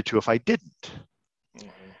committed to if I didn't. Mm-hmm.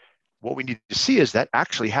 What we need to see is that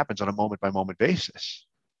actually happens on a moment by moment basis.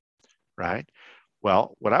 Right.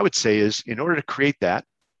 Well, what I would say is in order to create that,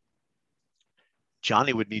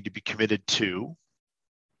 Johnny would need to be committed to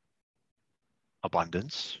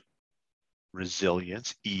abundance,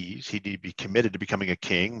 resilience, ease. He'd need to be committed to becoming a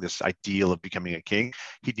king, this ideal of becoming a king.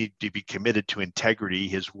 He'd need to be committed to integrity,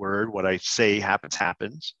 his word, what I say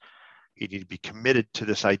happens. He'd need to be committed to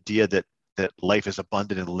this idea that life is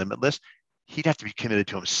abundant and limitless. He'd have to be committed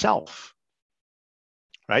to himself,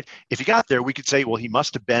 right? If he got there, we could say, well, he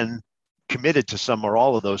must have been committed to some or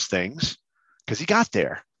all of those things because he got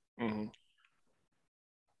there. Mm-hmm.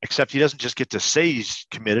 Except he doesn't just get to say he's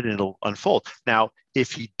committed and it'll unfold. Now,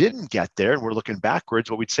 if he didn't get there and we're looking backwards,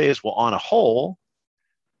 what we'd say is, well, on a whole,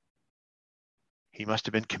 he must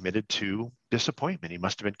have been committed to disappointment. He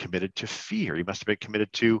must have been committed to fear. He must have been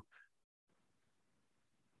committed to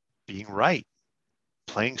being right,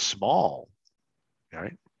 playing small,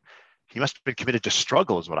 right? He must have been committed to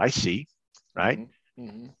struggle is what I see, right? Mm-hmm.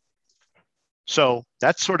 Mm-hmm. So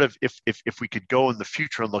that's sort of, if we could go in the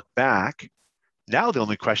future and look back, now the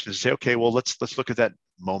only question is to say, okay, well, let's look at that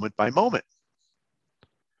moment by moment.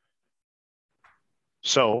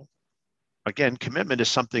 So again, commitment is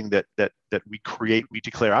something that we create, we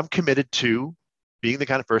declare. I'm committed to being the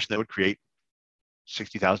kind of person that would create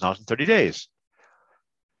 $60,000 in 30 days.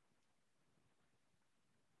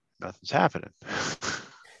 Nothing's happening.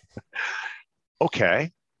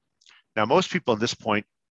 Okay. Now, most people at this point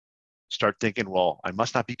start thinking, well, I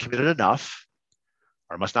must not be committed enough,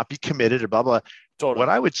 or I must not be committed, or blah, blah. Totally.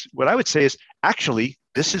 What I would say is, actually,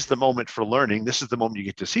 this is the moment for learning. This is the moment you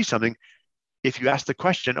get to see something. If you ask the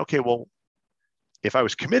question, okay, well, if I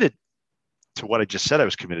was committed to what I just said I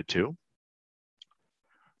was committed to,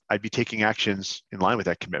 I'd be taking actions in line with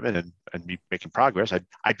that commitment and be making progress.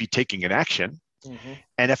 I'd be taking an action. Mm-hmm.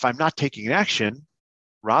 And if I'm not taking an action,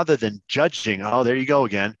 rather than judging, oh, there you go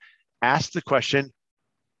again, ask the question,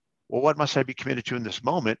 well, what must I be committed to in this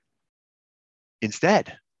moment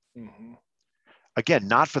instead? Mm-hmm. Again,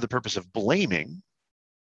 not for the purpose of blaming,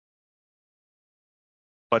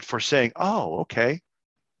 but for saying, oh, okay,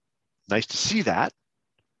 nice to see that.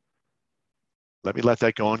 Let me let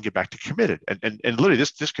that go and get back to committed. And literally,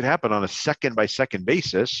 this could happen on a second by second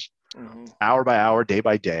basis, Mm-hmm. hour by hour, day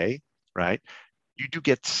by day, right? You do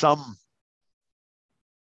get some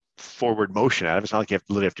forward motion out of it. It's not like you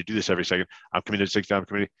literally have to do this every second. I'm committed to 60, I'm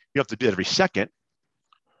committed. You have to do it every second.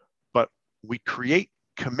 But we create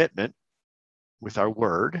commitment with our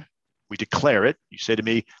word. We declare it. You say to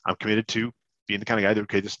me, I'm committed to being the kind of guy that would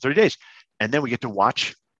create this in 30 days. And then we get to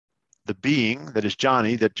watch the being that is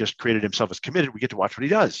Johnny, that just created himself as committed. We get to watch what he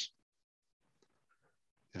does.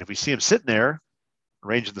 And if we see him sitting there,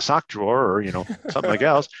 arranging the sock drawer, or something like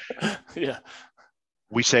else, yeah,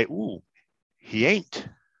 we say, "Ooh, he ain't."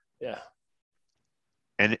 Yeah.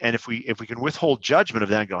 And if we can withhold judgment of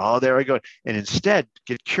that and go, "Oh, there I go," and instead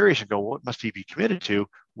get curious and go, "What must he be committed to?"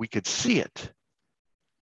 We could see it,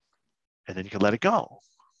 and then you can let it go.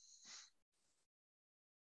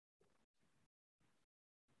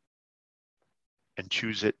 And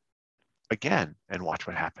choose it again and watch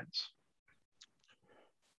what happens.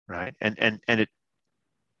 Right. And it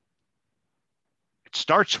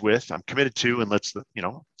starts with, I'm committed to, and let's,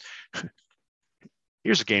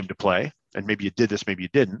 here's a game to play. And maybe you did this, maybe you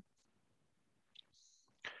didn't.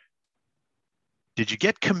 Did you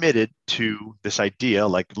get committed to this idea,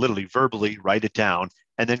 like literally verbally write it down,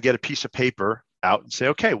 and then get a piece of paper out and say,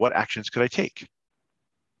 okay, what actions could I take?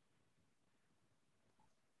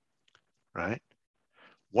 Right.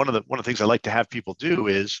 One of the things I like to have people do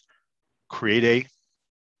is create a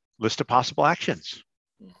list of possible actions.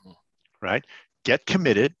 Mm-hmm. Right. Get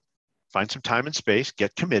committed, find some time and space,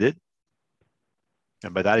 get committed.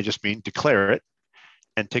 And by that, I just mean declare it,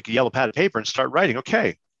 and take a yellow pad of paper and start writing,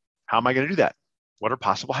 okay, how am I going to do that? What are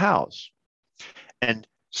possible hows? And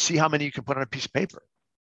see how many you can put on a piece of paper.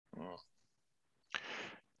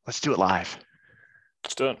 Let's do it live.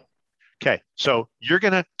 Let's do it. Okay, so you're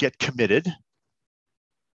going to get committed.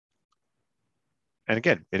 And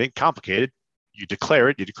again, it ain't complicated. You declare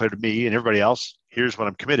it, you declare to me and everybody else, here's what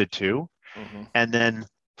I'm committed to. Mm-hmm. And then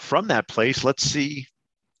from that place, let's see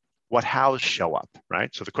what hows show up, right?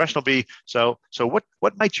 So the question will be, so what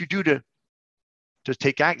might you do to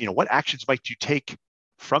take action? What actions might you take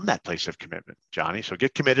from that place of commitment, Johnny? So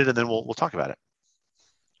get committed, and then we'll talk about it.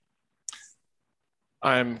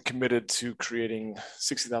 I'm committed to creating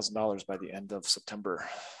 $60,000 by the end of September.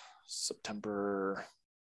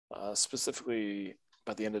 Specifically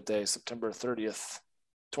by the end of the day, September 30th,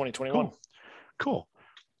 2021. Cool.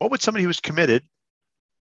 What would somebody who was committed,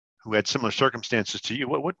 who had similar circumstances to you,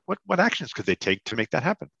 what actions could they take to make that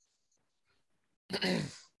happen?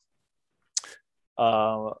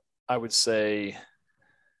 I would say,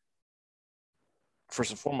 first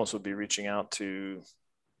and foremost, would be reaching out to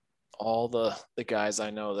all the guys I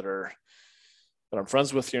know that I'm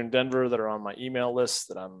friends with here in Denver, that are on my email list,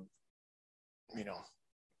 that I'm,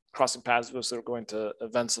 crossing paths with, that are going to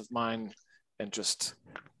events of mine, and just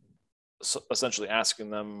essentially asking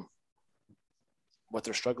them what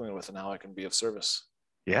they're struggling with and how I can be of service.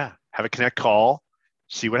 Yeah. Have a connect call,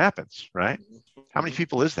 see what happens, right? Mm-hmm. How many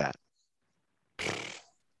people is that?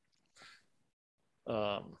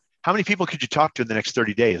 How many people could you talk to in the next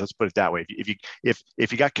 30 days? Let's put it that way.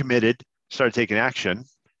 If you got committed, started taking action.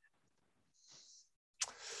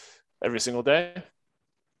 Every single day?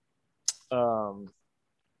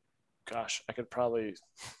 Gosh, I could probably,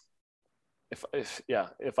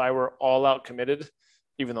 if I were all out committed,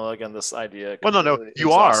 even though, again, this idea. Well, no,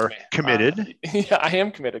 you are committed. Yeah, I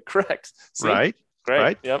am committed. Correct. See? Right. Great.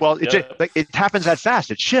 Right. Yep. Well, it happens that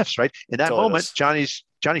fast. It shifts, right? In that Totally moment,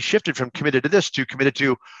 Johnny shifted from committed to this to committed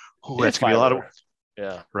to, that's going to be a lot of work.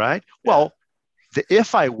 Yeah. Right. Yeah. Well, the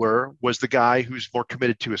if I were was the guy who's more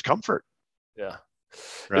committed to his comfort. Yeah.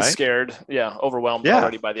 right? scared. Yeah. Overwhelmed Yeah,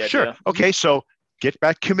 already by the sure. idea. Okay, so get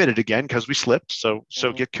back committed again because we slipped. So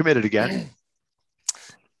Mhm. get committed again.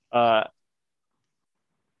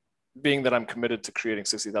 Being that I'm committed to creating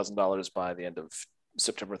 $60,000 by the end of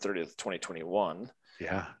September 30th, 2021,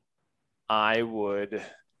 Yeah. I would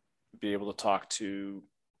be able to talk to,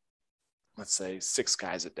 let's say, 6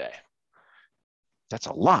 guys a day. That's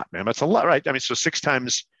a lot, man. That's a lot, right? I mean, so 6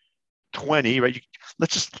 times 20, right?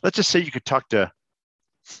 Let's just say you could talk to.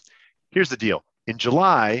 Here's the deal. In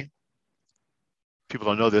July, people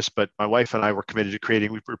don't know this, but my wife and I were committed to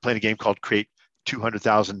creating. We were playing a game called Create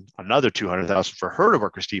 200,000, another 200,000 for her to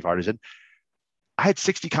work with Steve Artisan. I had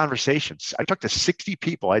 60 conversations. I talked to 60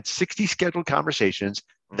 people. I had 60 scheduled conversations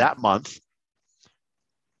that month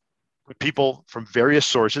with people from various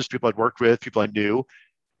sources, people I'd worked with, people I knew,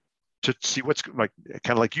 to see what's like,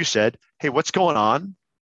 kind of like you said, hey, what's going on?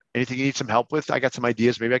 Anything you need some help with? I got some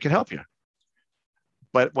ideas. Maybe I can help you.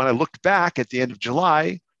 But when I looked back at the end of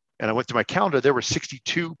July and I went to my calendar, there were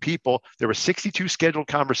 62 people. There were 62 scheduled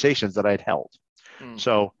conversations that I had held.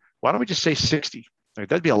 So why don't we just say 60? Like,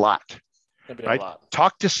 that'd be a lot. That'd be right? a lot.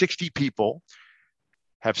 Talk to 60 people,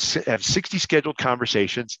 have 60 scheduled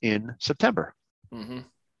conversations in September.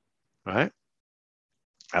 Right?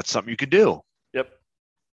 That's something you could do. Yep.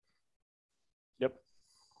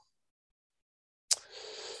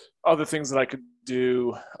 Other things that I could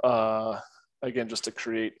do, again, just to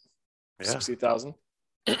create 60,000.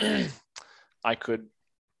 I could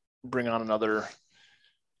bring on another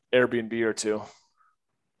Airbnb or 2.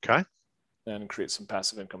 Okay. And create some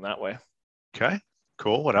passive income that way. Okay.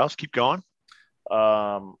 Cool. What else? Keep going.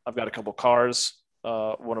 I've got a couple cars,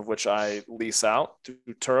 one of which I lease out to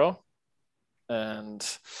Turo, and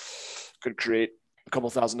could create a couple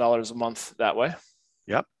 $1,000s a month that way.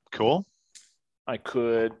 Yep. Cool. I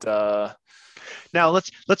could. Now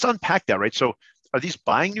let's unpack that, right? So are these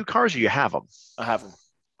buying new cars or you have them? I have them.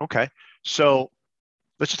 Okay. So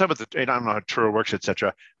let's just talk about I don't know how Turo works,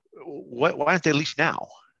 etc. Why aren't they leased now?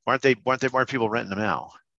 Why aren't people renting them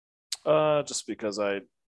now? Just because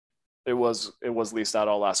it was leased out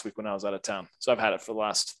all last week when I was out of town. So I've had it for the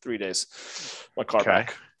last 3 days, my car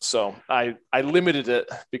back. So I limited it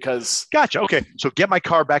because. Gotcha. Okay. So get my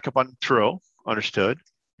car back up on Turo. Understood.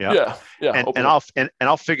 Yeah. And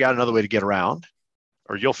I'll figure out another way to get around,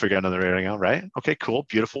 or you'll figure out another way to get around, right? Okay, cool.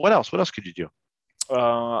 Beautiful. What else? What else could you do?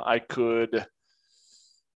 I could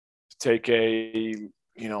take a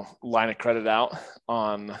line of credit out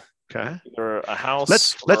on either a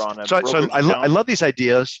house or on a brokerage account. I love these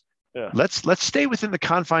ideas. Yeah. Let's stay within the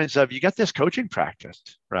confines of, you got this coaching practice,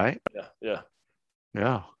 right?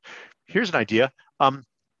 Yeah. Here's an idea.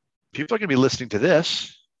 People are going to be listening to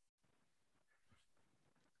this.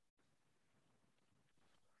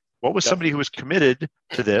 What was somebody who was committed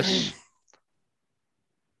to this,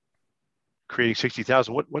 creating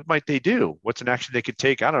 60,000? What might they do? What's an action they could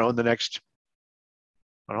take? I don't know, in the next,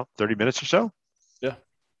 30 minutes or so? Yeah.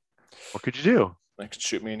 What could you do? They could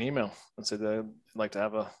shoot me an email and say they'd like to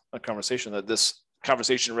have a conversation, that this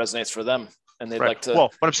conversation resonates for them, and they'd like to.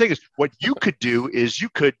 Well, what I'm saying is, what you could do is you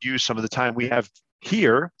could use some of the time we have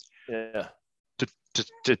here to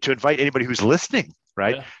invite anybody who's listening,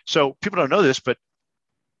 right? Yeah. So people don't know this, but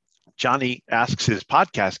Johnny asks his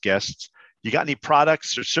podcast guests, you got any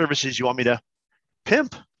products or services you want me to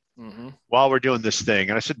pimp while we're doing this thing?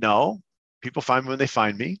 And I said, no, people find me when they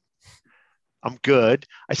find me. I'm good.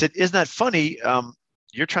 I said, isn't that funny?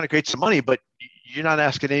 You're trying to create some money, but you're not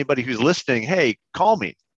asking anybody who's listening, hey, call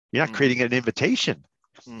me. You're not creating an invitation,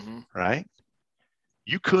 right?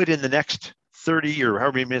 You could, in the next 30 or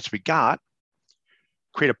however many minutes we got,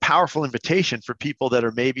 create a powerful invitation for people that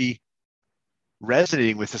are maybe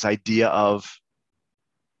resonating with this idea of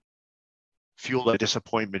fueled by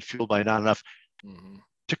disappointment, fueled by not enough,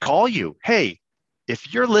 to call you. Hey,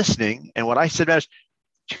 if you're listening, and what I said was,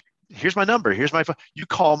 here's my number, here's my phone, you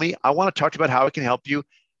call me, I want to talk to you about how I can help you.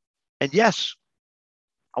 And yes,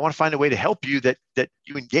 I want to find a way to help you that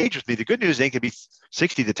you engage with me. The good news ain't gonna be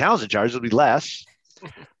 60 the Townsend charge, it'll be less.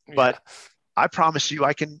 But I promise you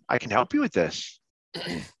I can help you with this.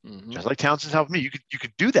 Just like Townsend's helping me. You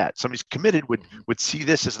could do that. Somebody's committed would see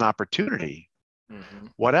this as an opportunity.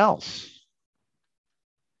 What else?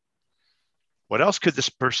 What else could this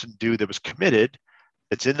person do that was committed,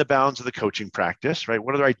 that's in the bounds of the coaching practice, right?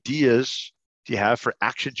 What other ideas do you have for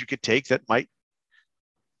actions you could take that might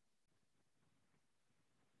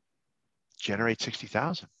generate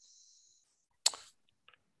 60,000?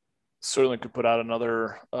 Certainly could put out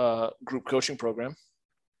another group coaching program.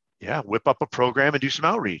 Yeah, whip up a program and do some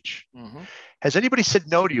outreach. Has anybody said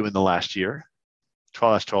no to you in the last year,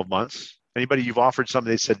 last 12 months? Anybody you've offered something,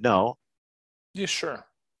 they said no? Yeah, sure.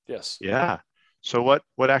 Yes. Yeah. So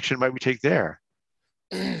what action might we take there?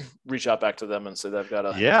 Reach out back to them and say they've got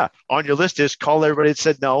a, Yeah. On your list is call everybody that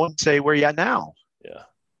said no and say, where you at now? yeah,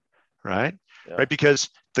 Right. yeah, Right. Because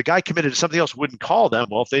the guy committed to something else wouldn't call them.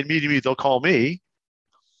 Well, if they need me, they'll call me.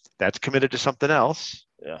 That's committed to something else.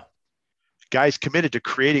 yeah. Guy's committed to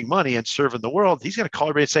creating money and serving the world. He's going to call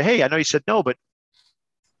everybody and say, hey, I know you said no, but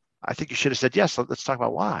I think you should have said yes. Let's talk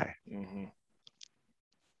about why. Mm-hmm.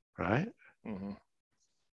 Right. Mm-hmm.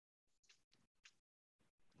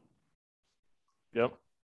 Yep.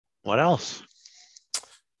 What else?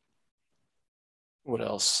 What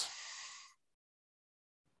else?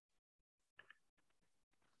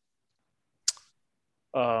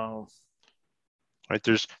 Um, Right.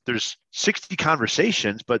 There's 60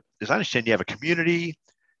 conversations, but as I understand, you have a community,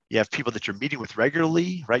 you have people that you're meeting with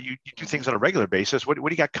regularly, right? You do things on a regular basis. What do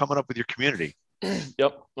you got coming up with your community? yep.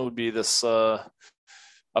 It would be this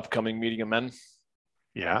upcoming meeting of men.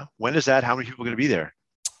 Yeah. When is that? How many people are going to be there?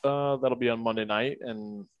 That'll be on Monday night,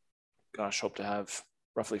 and gosh, hope to have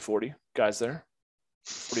roughly 40 guys there,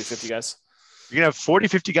 40 to 50 guys. You're going to have 40,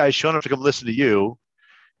 50 guys showing up to come listen to you,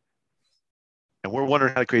 and we're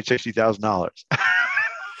wondering how to create $60,000.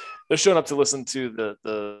 They're showing up to listen to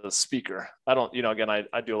the speaker. I don't, again,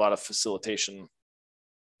 I do a lot of facilitation.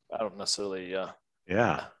 I don't necessarily,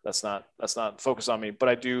 Yeah. that's not focused on me, but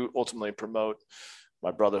I do ultimately promote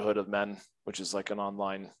my brotherhood of men, which is like an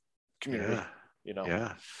online community,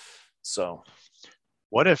 Yeah. So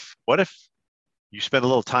What if you spend a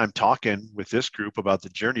little time talking with this group about the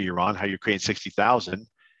journey you're on, how you're creating 60,000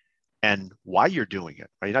 and why you're doing it,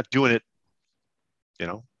 right? You're not doing it,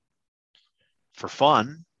 for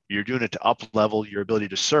fun. You're doing it to up level your ability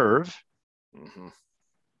to serve. mm-hmm.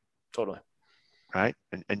 Totally. Right.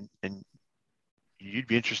 And you'd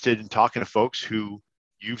be interested in talking to folks who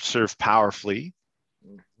you've served powerfully,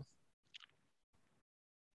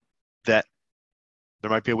 that there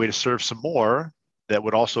might be a way to serve some more that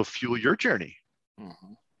would also fuel your journey.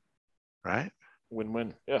 Mm-hmm. Right.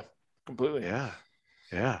 Win-win. Yeah, completely. Yeah.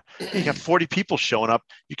 Yeah. You got 40 people showing up.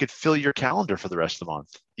 You could fill your calendar for the rest of the month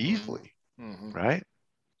easily. Mm-hmm. Right.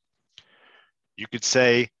 You could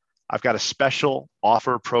say, I've got a special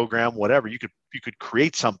offer program, whatever. You could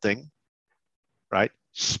create something, right,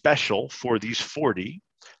 special for these 40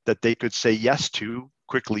 that they could say yes to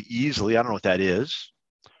quickly, easily. I don't know what that is,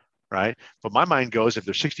 right? But my mind goes, if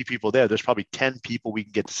there's 60 people there, there's probably 10 people we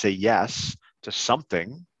can get to say yes to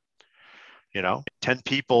something. 10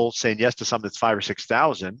 people saying yes to something that's 5 or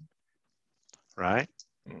 6,000, right?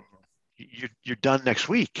 Mm-hmm. You're done next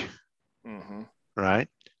week, Mm-hmm. right?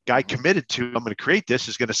 Guy committed to, I'm going to create this,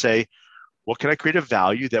 is going to say, what can I create a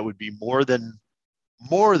value that would be more than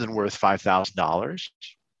worth $5,000,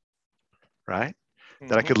 right?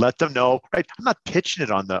 That I could let them know, right? I'm not pitching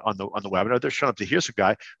it on the webinar. They're showing up to hear some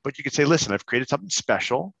guy, but you could say, listen, I've created something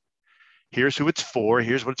special. Here's who it's for.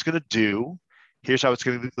 Here's what it's going to do. Here's how it's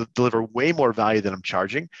going to deliver way more value than I'm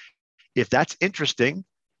charging. If that's interesting,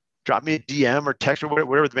 drop me a DM or text or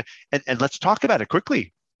whatever, and let's talk about it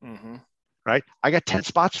quickly. Mm-hmm. Right? I got 10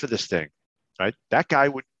 spots for this thing. Right? The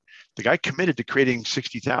guy committed to creating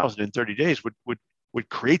 60,000 in 30 days would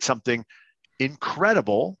create something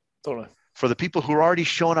incredible. Totally. For the people who are already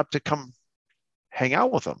showing up to come hang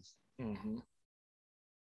out with them. Mm-hmm.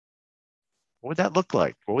 What would that look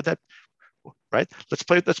like? What would that, right? Let's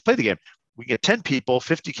play the game. We get 10 people,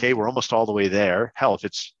 50K, we're almost all the way there. Hell, if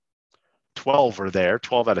it's 12 are there,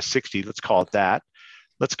 12 out of 60, let's call it that.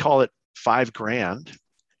 Let's call it $5,000.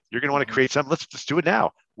 You're going to want to create something. Let's do it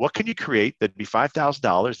now. What can you create that'd be $5,000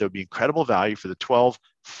 that would be incredible value for the 12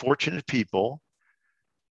 fortunate people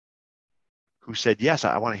who said, yes,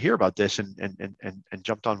 I want to hear about this and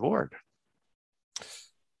jumped on board?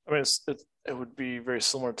 I mean, it would be very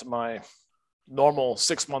similar to my normal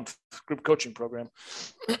 6-month group coaching program.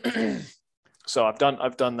 So I've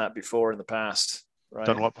done that before in the past, right?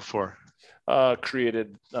 Done what before?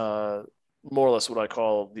 Created more or less what I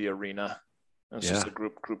call the arena. It's just a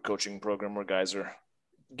group coaching program where guys are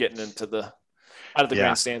getting into out of the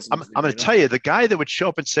grandstands. I'm going to tell you, the guy that would show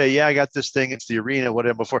up and say, yeah, I got this thing, it's the arena,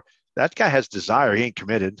 whatever, before, that guy has desire. He ain't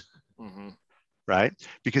committed. Mm-hmm. Right?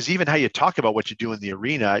 Because even how you talk about what you do in the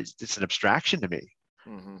arena, it's an abstraction to me.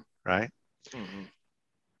 Mm-hmm. Right? Mm-hmm.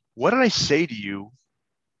 What did I say to you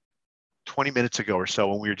 20 minutes ago or so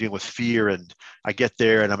when we were dealing with fear, and I get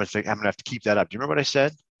there and I'm going to have to keep that up? Do you remember what I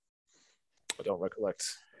said? I don't recollect.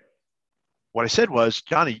 What I said was,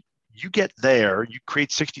 Johnny, you get there, you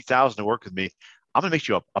create 60,000 to work with me. I'm going to make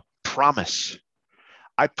you a promise.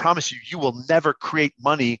 I promise you will never create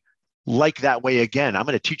money like that way again. I'm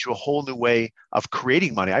going to teach you a whole new way of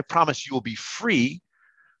creating money. I promise you will be free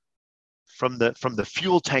from the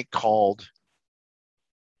fuel tank called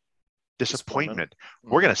disappointment.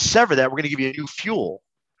 Mm-hmm. We're going to sever that. We're going to give you a new fuel.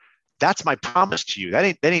 That's my promise to you.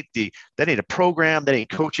 That ain't a program. That ain't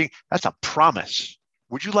coaching. That's a promise.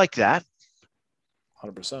 Would you like that?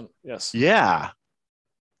 100%. Yes. Yeah.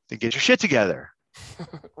 Then get your shit together.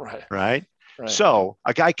 Right. So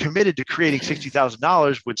a guy committed to creating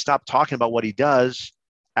 $60,000 would stop talking about what he does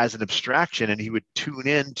as an abstraction, and he would tune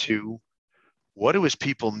in to what do his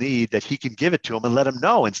people need that he can give it to them and let them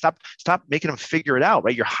know, and stop making them figure it out.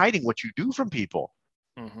 Right. You're hiding what you do from people.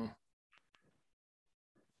 Mm-hmm.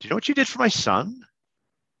 Do you know what you did for my son?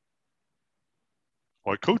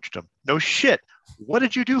 Well, I coached him. No shit. What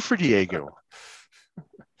did you do for Diego?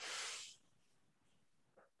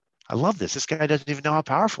 I love this. This guy doesn't even know how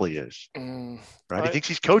powerful he is. Right? He thinks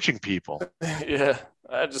he's coaching people. Yeah.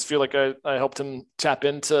 I just feel like I helped him tap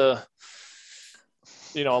into,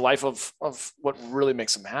 a life of what really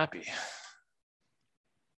makes him happy.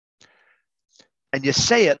 And you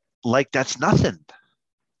say it like that's nothing.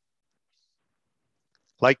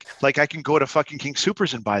 Like I can go to fucking King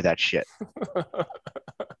Soopers and buy that shit.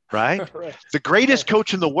 Right? The greatest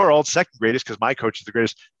coach in the world, second greatest, because my coach is the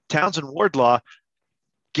greatest, Townsend Wardlaw,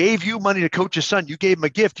 gave you money to coach his son. You gave him a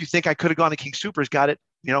gift. You think I could have gone to King Soopers, got it,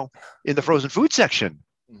 in the frozen food section.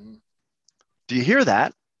 Mm-hmm. Do you hear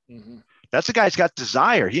that? Mm-hmm. That's a guy's got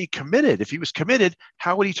desire. He ain't committed. If he was committed,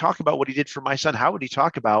 how would he talk about what he did for my son? How would he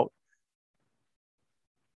talk about,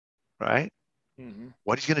 right? Mm-hmm.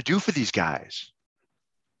 What he's going to do for these guys?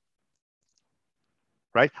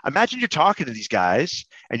 Right? Imagine you're talking to these guys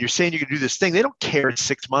and you're saying you're going to do this thing. They don't care it's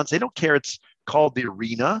 6 months. They don't care it's called the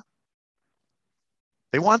arena.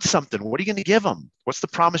 They want something. What are you going to give them? What's the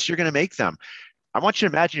promise you're going to make them? I want you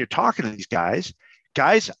to imagine you're talking to these guys.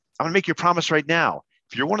 Guys, I'm going to make you a promise right now.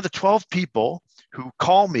 If you're one of the 12 people who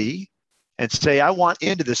call me and say, I want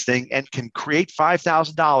into this thing and can create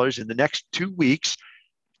 $5,000 in the next 2 weeks,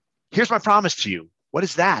 here's my promise to you. What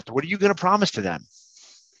is that? What are you going to promise to them?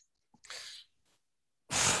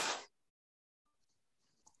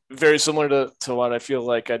 Very similar to what I feel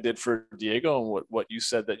like I did for Diego and what you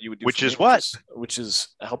said that you would do. Which is what? Which is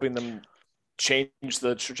helping them change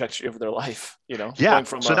the trajectory of their life, Yeah.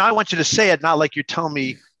 So now I want you to say it, not like you're telling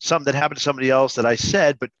me something that happened to somebody else that I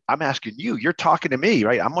said, but I'm asking you. You're talking to me,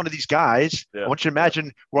 right? I'm one of these guys. Yeah. I want you to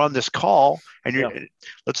imagine we're on this call and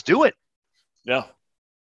let's do it. Yeah.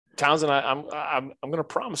 Townsend, I'm going to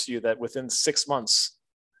promise you that within 6 months,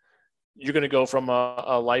 you're going to go from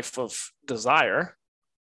a life of desire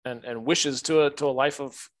and wishes to a life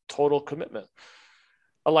of total commitment,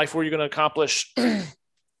 a life where you're going to accomplish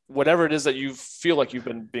whatever it is that you feel like you've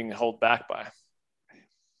been being held back by,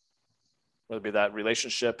 whether it be that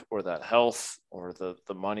relationship or that health or the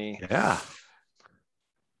money. Yeah. A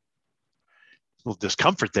little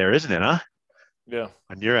discomfort there, isn't it, huh? Yeah.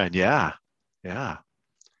 On your end. Yeah. Yeah.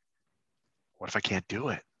 What if I can't do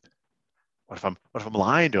it? What if I'm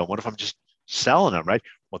lying to them? What if I'm just selling them, right?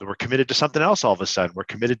 Well, then we're committed to something else all of a sudden. We're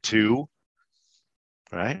committed to,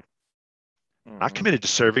 right? Mm-hmm. Not committed to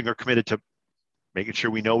serving or committed to making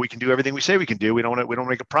sure we know we can do everything we say we can do. We don't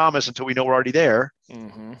make a promise until we know we're already there.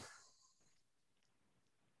 Mm-hmm.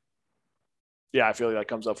 Yeah, I feel like that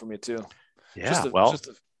comes up for me too. Yeah, just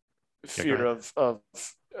a fear of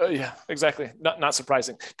yeah, exactly. Not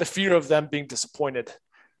surprising. The fear of them being disappointed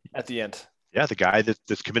at the end. Yeah, the guy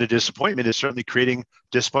that's committed to disappointment is certainly creating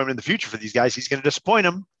disappointment in the future for these guys. He's going to disappoint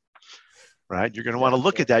them, right? You're going to want to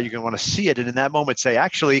look at that. You're going to want to see it. And in that moment, say,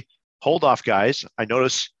 actually, hold off, guys. I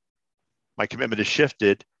notice my commitment has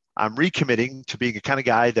shifted. I'm recommitting to being a kind of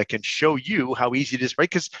guy that can show you how easy it is, right?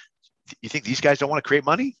 Because you think these guys don't want to create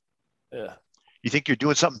money? Yeah. You think you're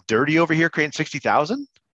doing something dirty over here, creating 60,000?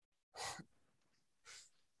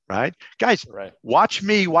 Right? Guys, watch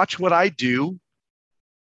me, watch what I do,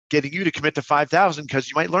 getting you to commit to 5,000 because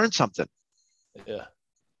you might learn something. Yeah.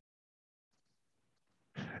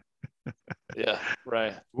 Yeah.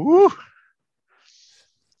 Right. Woo.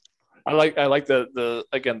 I like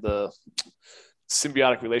the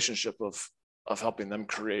symbiotic relationship of helping them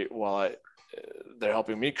create while they're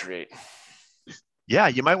helping me create. Yeah.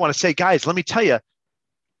 You might want to say, guys, let me tell you,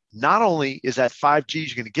 not only is that 5Gs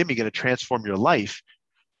you're going to give me going to transform your life,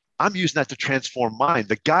 I'm using that to transform mine.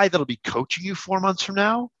 The guy that'll be coaching you 4 months from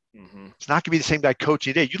now, it's not going to be the same guy coaching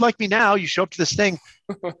you today. You like me now, you show up to this thing.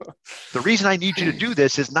 The reason I need you to do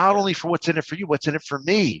this is not only for what's in it for you, what's in it for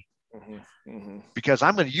me. Because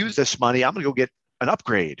I'm going to use this money. I'm going to go get an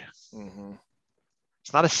upgrade.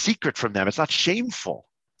 It's not a secret from them. It's not shameful.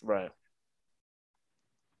 Right.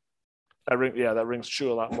 That rings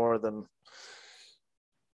true a lot more than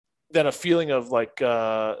than a feeling of like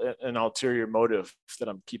an ulterior motive that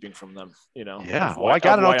I'm keeping from them, Yeah. I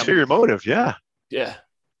got an ulterior motive. Yeah. Yeah.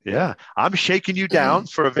 Yeah. I'm shaking you down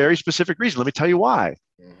for a very specific reason. Let me tell you why.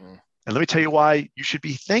 Mm-hmm. And let me tell you why you should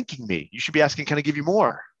be thanking me. You should be asking, can I give you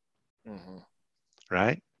more? Mm-hmm.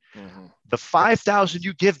 Right? Mm-hmm. The 5,000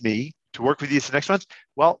 you give me to work with you the next month,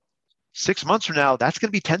 well, 6 months from now, that's going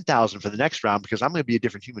to be 10,000 for the next round because I'm going to be a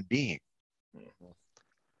different human being. Mm-hmm.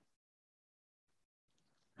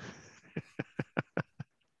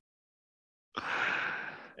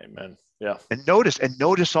 Amen. Yeah. And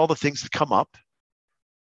notice all the things that come up,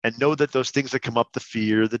 and know that those things that come up, the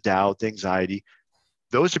fear, the doubt, the anxiety,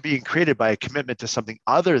 those are being created by a commitment to something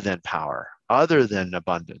other than power, other than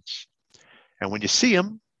abundance. And when you see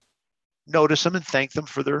them, notice them and thank them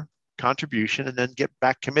for their contribution, and then get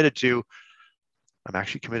back committed to, I'm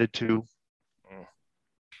actually committed to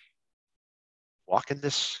walking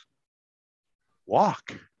this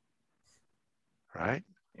walk, right?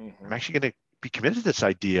 Mm-hmm. I'm actually going to be committed to this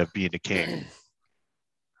idea of being a king,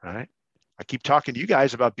 right? I keep talking to you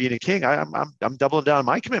guys about being a king. I'm doubling down on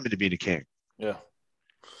my commitment to being a king. Yeah.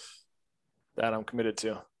 That I'm committed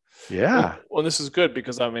to. Yeah. Well, this is good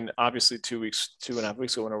because I mean, obviously 2.5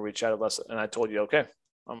 weeks ago, whenever we chatted less, and I told you, okay,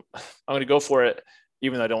 I'm going to go for it,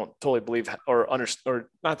 even though I don't totally believe or understand, or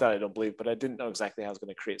not that I don't believe, but I didn't know exactly how I was going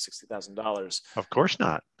to create $60,000. Of course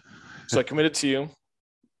not. So I committed to you.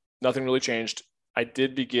 Nothing really changed. I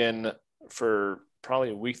did begin for probably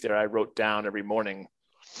a week there. I wrote down every morning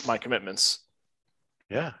my commitments.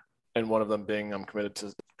 Yeah. And one of them being I'm committed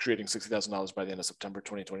to creating $60,000 by the end of September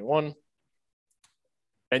 2021.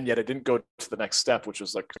 And yet I didn't go to the next step, which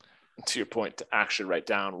was like, to your point, to actually write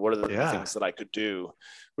down what are the things that I could do,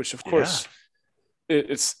 which of course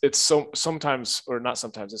it's so sometimes, or not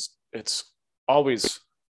sometimes, it's always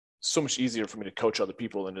so much easier for me to coach other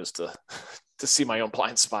people than it is to see my own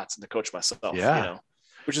blind spots and to coach myself,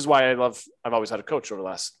 which is why I've always had a coach over the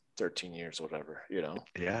last 13 years or whatever,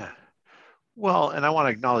 Yeah. Well, and I want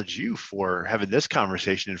to acknowledge you for having this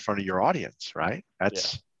conversation in front of your audience, right?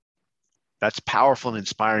 That's powerful and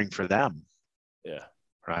inspiring for them. Yeah.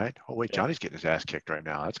 Right. Oh, wait, Johnny's getting his ass kicked right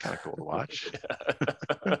now. That's kind of cool to watch.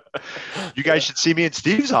 You guys should see me in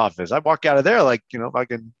Steve's office. I walk out of there like,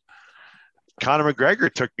 fucking Conor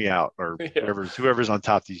McGregor took me out, or whoever's on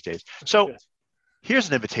top these days. So here's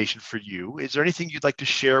an invitation for you. Is there anything you'd like to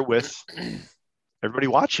share with everybody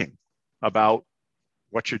watching about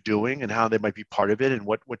what you're doing and how they might be part of it, and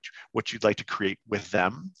what you'd like to create with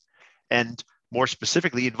them? And more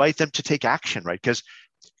specifically, invite them to take action, right? Because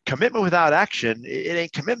commitment without action, it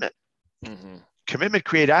ain't commitment. Mm-hmm. Commitment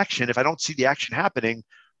create action. If I don't see the action happening,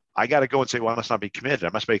 I got to go and say, well, I must not be committed. I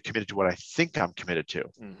must be committed to what I think I'm committed to.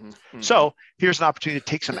 Mm-hmm. Mm-hmm. So here's an opportunity to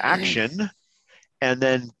take some action and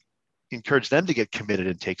then encourage them to get committed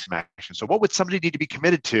and take some action. So what would somebody need to be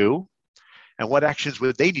committed to, and what actions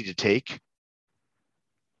would they need to take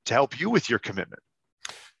to help you with your commitment?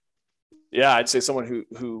 Yeah, I'd say someone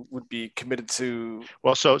who would be committed to.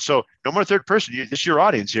 Well, so no more third person. This is your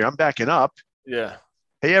audience here. I'm backing up. Yeah.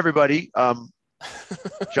 Hey, everybody.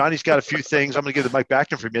 Johnny's got a few things. I'm going to give the mic back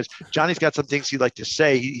to him for a minute. Johnny's got some things he'd like to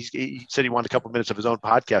say. He said he wanted a couple of minutes of his own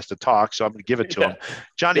podcast to talk, so I'm going to give it to him.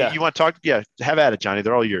 Johnny, you want to talk? Yeah, have at it, Johnny.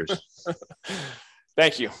 They're all yours.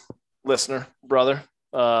 Thank you, listener, brother,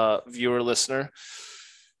 viewer, listener.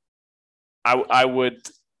 I would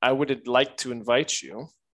like to invite you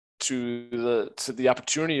to the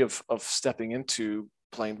opportunity of stepping into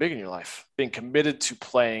playing big in your life, being committed to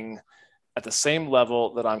playing at the same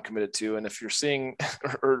level that I'm committed to. And if you're seeing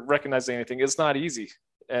or recognizing anything, it's not easy.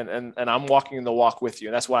 And I'm walking the walk with you.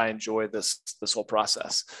 And that's why I enjoy this whole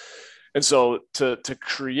process. And so to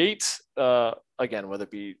create, again, whether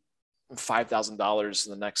it be $5,000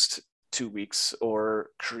 in the next 2 weeks, or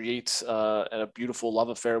create a beautiful love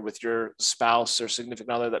affair with your spouse or significant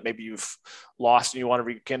other that maybe you've lost and you want to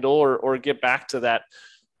rekindle, or get back to that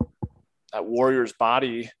warrior's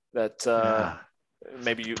body that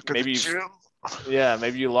maybe you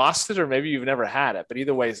lost it, or maybe you've never had it. But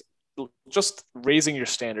either way, just raising your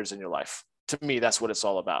standards in your life. To me, that's what it's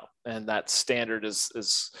all about. And that standard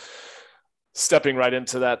is stepping right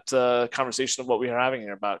into that conversation of what we are having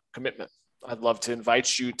here about commitment. I'd love to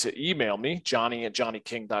invite you to email me,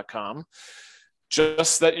 johnny@johnnyking.com,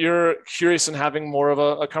 just that you're curious and having more of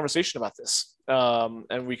a conversation about this.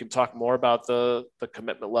 And we can talk more about the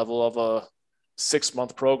commitment level of a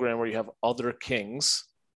 6-month program where you have other kings,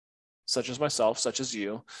 such as myself, such as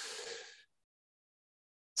you,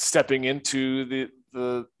 stepping into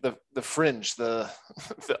the fringe, the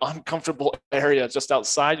uncomfortable area just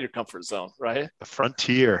outside your comfort zone, right? The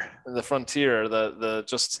frontier, the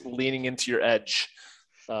just leaning into your edge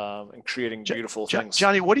and creating beautiful things.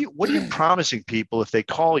 Johnny, what are you promising people if they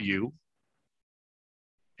call you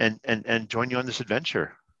and join you on this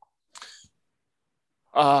adventure?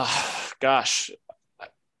 Gosh,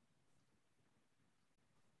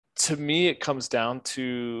 to me, it comes down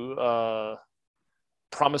to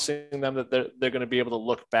promising them that they're going to be able to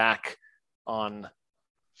look back on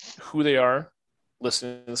who they are,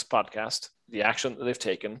 listening to this podcast, the action that they've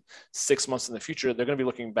taken. 6 months in the future, they're going to be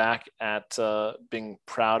looking back at being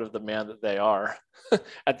proud of the man that they are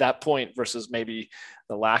at that point versus maybe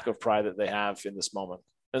the lack of pride that they have in this moment.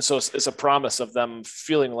 And so it's a promise of them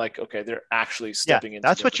feeling like, okay, they're actually stepping into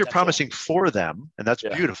that's what potential. you're promising for them. And that's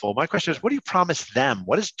beautiful. My question is, what do you promise them?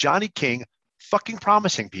 What is Johnny King fucking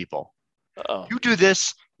promising people? You do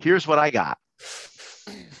this, here's what I got.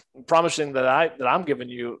 I'm promising that I'm giving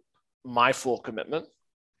you my full commitment,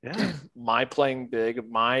 my playing big,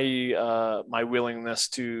 my willingness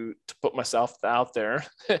to put myself out there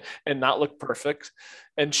and not look perfect,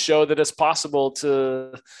 and show that it's possible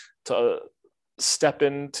to step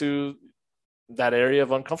into that area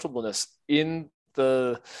of uncomfortableness in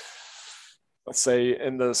the, let's say,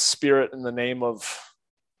 in the spirit, in the name of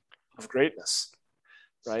greatness,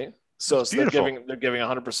 right? So they're giving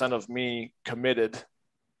 100% of me committed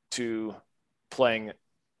to playing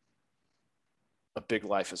a big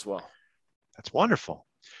life as well. That's wonderful.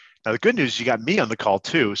 Now the good news is you got me on the call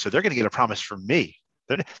too, so they're going to get a promise from me.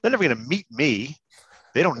 They're never going to meet me.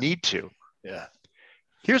 They don't need to. Yeah.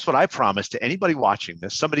 Here's what I promise to anybody watching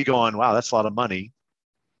this, somebody going, wow, that's a lot of money.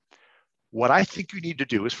 What I think you need to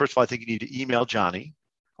do is, first of all, I think you need to email Johnny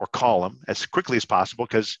or call him as quickly as possible,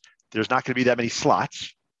 because there's not going to be that many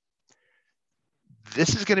slots.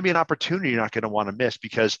 This is going to be an opportunity you're not going to want to miss,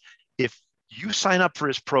 because if you sign up for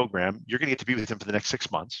his program, you're going to get to be with him for the next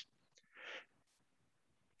 6 months.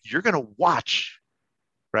 You're going to watch,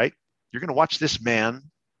 right? You're going to watch this man,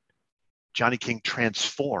 Johnny King,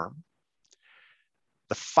 transform.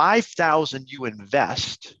 The $5,000 you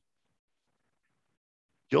invest,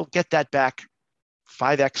 you'll get that back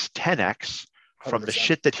 5x, 10x from 100%. The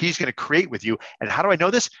shit that he's going to create with you. And how do I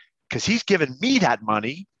know this? Because he's given me that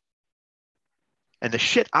money. And the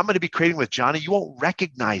shit I'm going to be creating with Johnny, you won't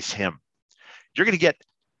recognize him. You're going to get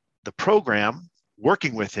the program,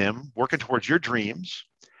 working with him, working towards your dreams.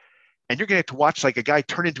 And you're going to get to watch like a guy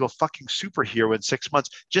turn into a fucking superhero in 6 months.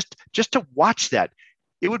 Just to watch that.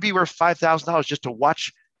 It would be worth $5,000 just to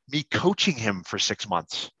watch me coaching him for 6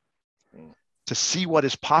 months, to see what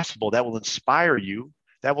is possible. That will inspire you.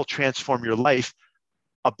 That will transform your life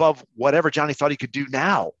above whatever Johnny thought he could do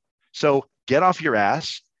now. So get off your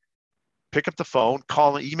ass, pick up the phone,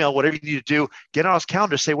 call, email, whatever you need to do. Get on his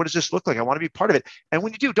calendar, say, what does this look like? I want to be part of it. And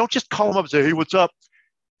when you do, don't just call him up and say, hey, what's up?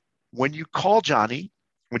 When you call Johnny,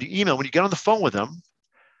 when you email, when you get on the phone with him,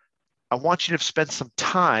 I want you to spend some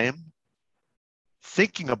time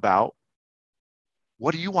thinking about,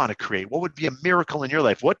 what do you want to create? What would be a miracle in your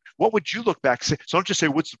life? What would you look back and say? So don't just say,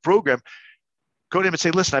 what's the program? Go to him and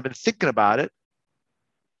say, listen, I've been thinking about it.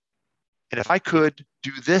 And if I could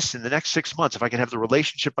do this in the next 6 months, if I could have the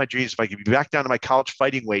relationship, my dreams, if I could be back down to my college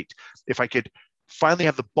fighting weight, if I could finally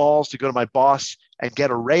have the balls to go to my boss and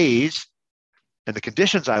get a raise and the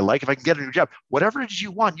conditions I like, if I can get a new job, whatever it is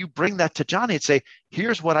you want, you bring that to Johnny and say,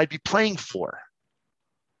 here's what I'd be playing for.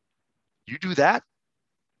 You do that,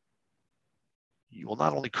 you will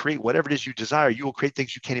not only create whatever it is you desire, you will create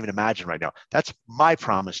things you can't even imagine right now. That's my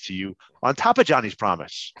promise to you on top of Johnny's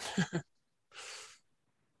promise.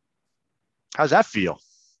 How's that feel?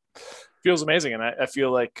 Feels amazing. And I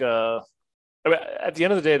feel like at the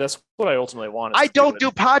end of the day, that's what I ultimately want. I don't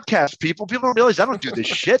do podcasts, people. People don't realize I don't do this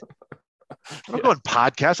shit. I don't go on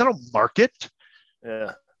podcasts. I don't market.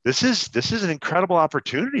 Yeah. This is an incredible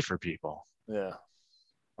opportunity for people. Yeah.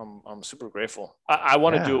 I'm super grateful. I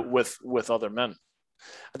want to do it with other men.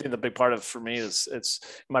 I think the big part of it for me is it's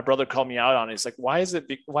my brother called me out on it. He's like, why is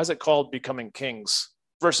it called Becoming Kings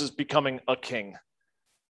versus becoming a king?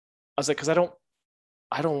 I was like, because I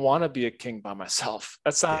don't want to be a king by myself.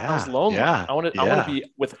 That sounds lonely. Yeah, I want to be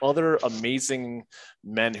with other amazing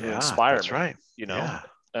men who inspire me. That's right. You know,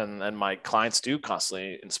 and my clients do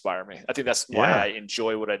constantly inspire me. I think that's why I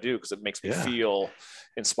enjoy what I do, because it makes me feel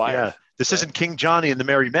inspired. Yeah. This isn't King Johnny and the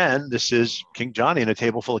Merry Men. This is King Johnny and a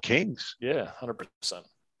table full of kings. Yeah, 100%.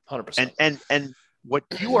 And what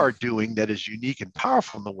you are doing that is unique and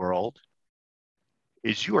powerful in the world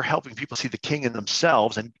is you are helping people see the king in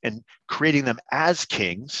themselves and creating them as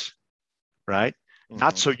kings, right? Mm-hmm.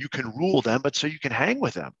 Not so you can rule them, but so you can hang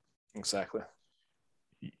with them. Exactly.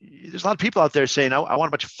 There's a lot of people out there saying, I want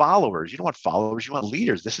a bunch of followers. You don't want followers, you want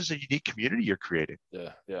leaders. This is a unique community you're creating.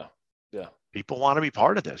 Yeah. People want to be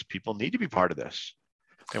part of this. People need to be part of this.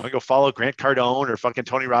 They want to go follow Grant Cardone or fucking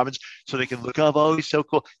Tony Robbins so they can look up, oh, he's so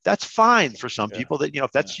cool. That's fine for some people. That,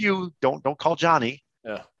 if that's you, don't call Johnny.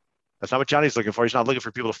 Yeah. That's not what Johnny's looking for. He's not looking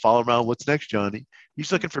for people to follow around. What's next, Johnny?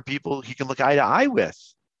 He's looking for people he can look eye to eye with.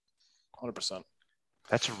 100%.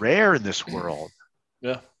 That's rare in this world.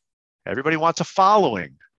 Yeah. Everybody wants a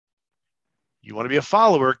following. You want to be a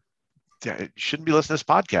follower, you shouldn't be listening to this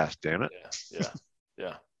podcast, damn it.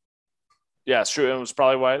 Yeah, it's true. And it was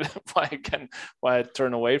probably why I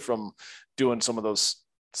turned away from doing some of those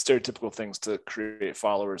stereotypical things to create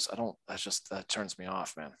followers. That turns me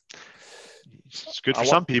off, man. It's good for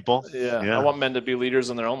some people. Yeah. I want men to be leaders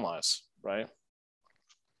in their own lives, right?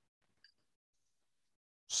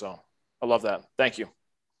 So I love that. Thank you.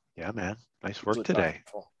 Yeah, man. Nice work today.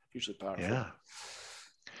 Hugely powerful. Yeah.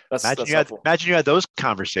 Imagine you had those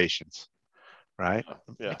conversations, right? Yeah.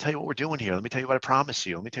 Let me tell you what we're doing here. Let me tell you what I promise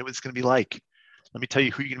you. Let me tell you what it's going to be like. Let me tell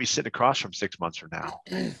you who you're going to be sitting across from 6 months from now.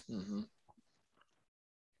 Mm-hmm.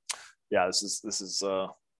 Yeah, this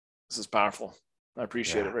is powerful. I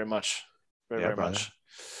appreciate it very much. Very much.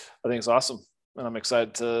 I think it's awesome. And I'm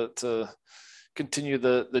excited to continue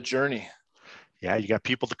the journey. Yeah, you got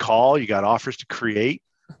people to call, you got offers to create.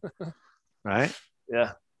 Right?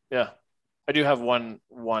 Yeah. I do have one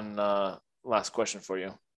last question for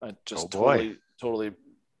you. I just totally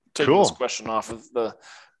taking this question off of the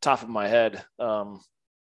top of my head.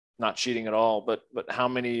 Not cheating at all, but how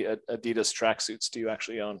many Adidas track suits do you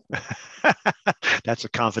actually own? That's a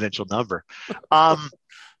confidential number.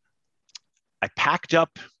 I packed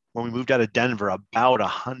up when we moved out of Denver about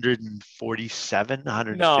 147,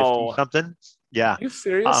 150 something. Yeah. Are you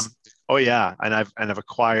serious? Oh yeah. And I've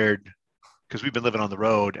acquired, because we've been living on the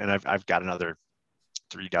road, and I've got another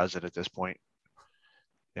 3 dozen at this point.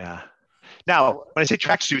 Yeah. Now, when I say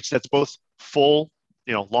track suits, that's both full,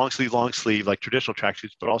 long sleeve, like traditional track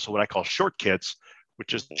suits, but also what I call short kits,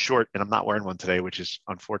 which is short. And I'm not wearing one today, which is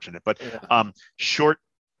unfortunate, but short,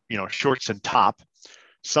 shorts and top,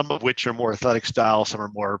 some of which are more athletic style, some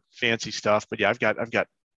are more fancy stuff. But yeah, I've got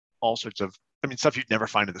all sorts of, stuff you'd never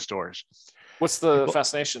find in the stores. What's the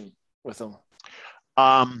fascination with them?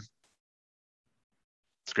 It's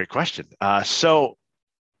a great question. So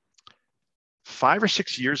 5 or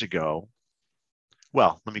 6 years ago,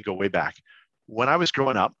 well, let me go way back. When I was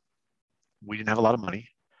growing up, we didn't have a lot of money.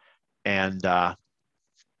 And I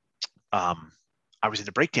was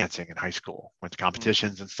into breakdancing in high school, went to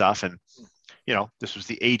competitions and stuff. And, this was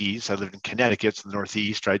the 80s. I lived in Connecticut, so the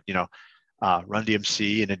Northeast, right? Run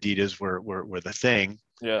DMC and Adidas were the thing.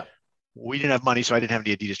 Yeah. We didn't have money, so I didn't have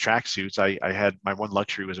any Adidas track suits. I had, my one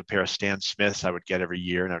luxury was a pair of Stan Smiths I would get every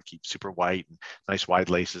year, and I would keep super white and nice wide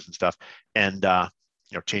laces and stuff. And,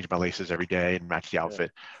 change my laces every day and match the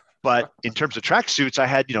outfit. Yeah. But in terms of track suits, I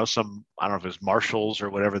had, some, I don't know if it was Marshalls or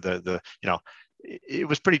whatever, it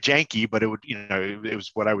was pretty janky, but it would, it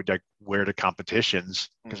was what I would wear to competitions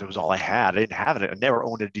because it was all I had. I didn't have it. I never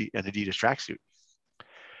owned an Adidas tracksuit.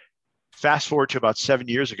 Fast forward to about 7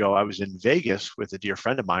 years ago, I was in Vegas with a dear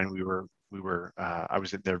friend of mine. I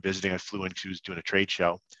was in there visiting. I flew in because he was doing a trade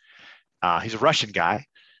show. He's a Russian guy,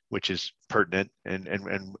 which is pertinent.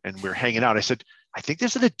 And we're hanging out. I said, I think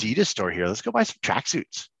there's an Adidas store here. Let's go buy some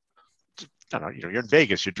tracksuits. I don't know, you're in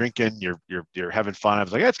Vegas, you're drinking, you're having fun. I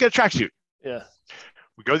was like, let's get a tracksuit. Yeah.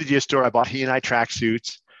 We go to the Adidas store. I bought he and I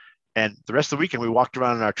tracksuits, and the rest of the weekend we walked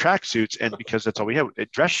around in our tracksuits. And because that's all we had,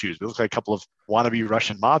 dress shoes. We looked like a couple of wannabe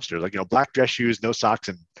Russian mobsters, like black dress shoes, no socks,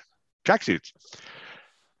 and tracksuits.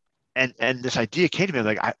 And this idea came to me,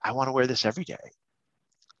 like I want to wear this every day.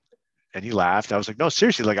 And he laughed. I was like, no,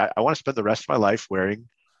 seriously, like I want to spend the rest of my life wearing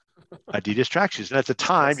Adidas track shoes. And at the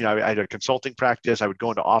time, I had a consulting practice. I would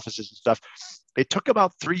go into offices and stuff. It took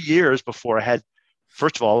about 3 years before I had,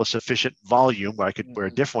 first of all, a sufficient volume where I could wear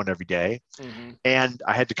a different one every day. Mm-hmm. And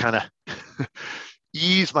I had to kind of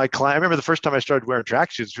ease my client. I remember the first time I started wearing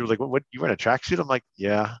tracksuits, you were like, what, you wearing a tracksuit? I'm like,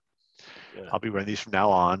 yeah, I'll be wearing these from now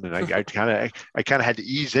on. And I kind of had to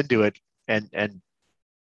ease into it. And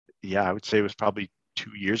yeah, I would say it was probably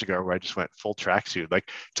 2 years ago where I just went full tracksuit, like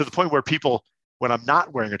to the point where people, when I'm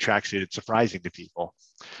not wearing a tracksuit, it's surprising to people.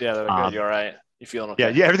 Yeah, they're like, you all right? You feeling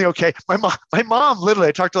okay? Yeah, everything okay. My mom, literally,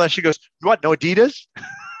 I talked to her, she goes, what, no Adidas?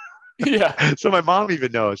 Yeah. So my mom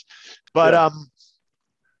even knows. But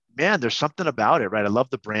man, there's something about it, right? I love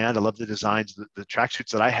the brand. I love the designs. The tracksuits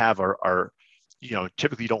that I have are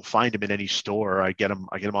typically you don't find them in any store. I get them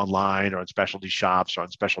online or on specialty shops or on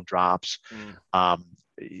special drops.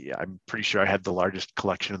 Yeah, I'm pretty sure I have the largest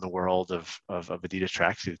collection in the world of Adidas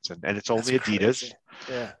tracksuits, and it's only That's Adidas.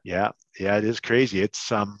 Crazy. Yeah, it is crazy.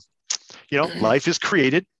 It's life is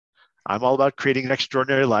created. I'm all about creating an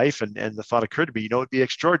extraordinary life, and the thought occurred to me, it'd be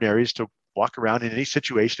extraordinary is to walk around in any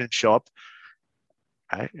situation and show up.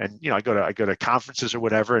 Right? And I go to conferences or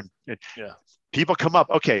whatever, and people come up.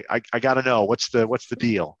 Okay, I got to know what's the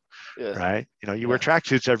deal, right? You wear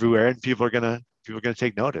tracksuits everywhere, and people are gonna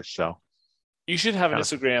take notice. So you should have an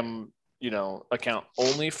Instagram, account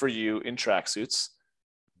only for you in tracksuits,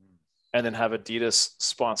 and then have Adidas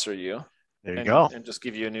sponsor you. There you go, and just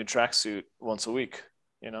give you a new tracksuit once a week.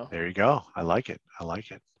 There you go. I like it.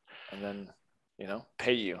 And then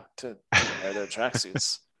pay you to wear their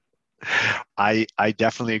tracksuits. I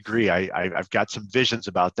definitely agree. I've got some visions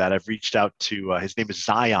about that. I've reached out to his name is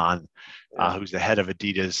Zion, who's the head of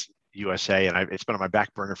Adidas USA, and it's been on my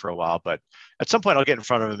back burner for a while. But at some point, I'll get in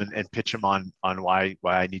front of him and pitch him on why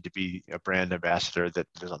I need to be a brand ambassador that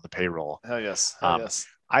is on the payroll. Hell yes.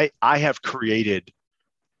 I have created,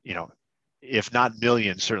 if not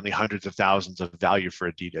millions, certainly hundreds of thousands of value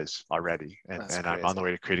for Adidas already, and I'm on the way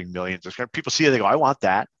to creating millions. People see it, they go, I want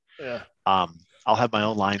that. Yeah. I'll have my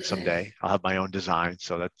own line someday. I'll have my own design,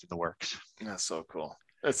 so that's in the works. That's so cool.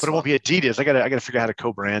 But it won't be Adidas. I gotta figure out how to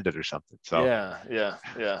co-brand it or something. So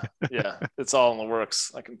yeah. It's all in the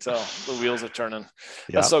works. I can tell the wheels are turning.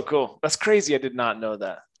 That's so cool. That's crazy. I did not know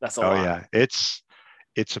that. That's a lot. Oh yeah, it's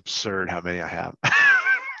absurd how many I have.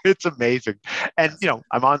 It's amazing. And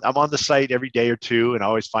I'm on the site every day or two, and I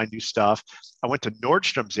always find new stuff. I went to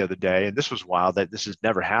Nordstrom's the other day, and this was wild. That this has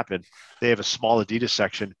never happened. They have a small Adidas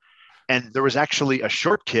section. And there was actually a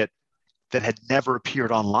short kit that had never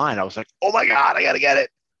appeared online. I was like, oh my God, I got to get it.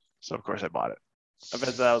 So of course I bought it. I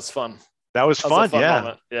bet that was fun. That was fun. Yeah.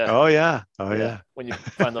 Moment. Yeah. Oh yeah. When you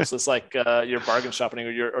find those, it's like you're bargain shopping,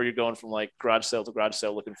 or you're going from like garage sale to garage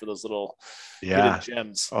sale looking for those little hidden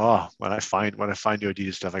gems. Oh, when I find new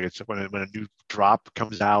Adidas stuff, like when a new drop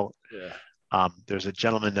comes out. Yeah. There's a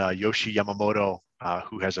gentleman, Yoshi Yamamoto,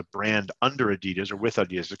 who has a brand under Adidas or with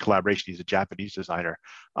Adidas, a collaboration. He's a Japanese designer,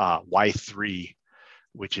 Y3,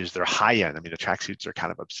 which is their high end. I mean, the tracksuits are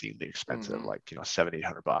kind of obscenely expensive, like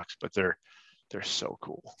 $700-800, but they're so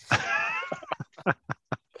cool.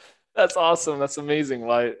 That's awesome. That's amazing.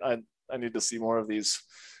 Well, I need to see more of these.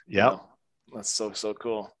 Yeah. That's so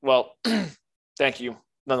cool. Well, thank you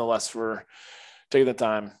nonetheless for taking the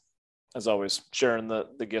time, as always, sharing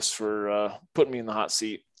the gifts, for putting me in the hot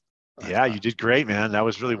seat. Yeah, you did great, man. That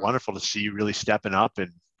was really wonderful to see you really stepping up and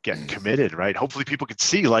getting committed, right? Hopefully people could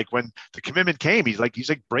see, like, when the commitment came, he's like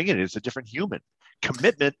bringing it. It's a different human.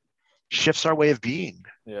 Commitment shifts our way of being.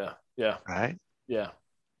 Yeah. Right. Yeah.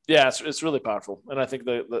 It's really powerful. And I think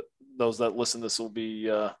that those that listen to this will be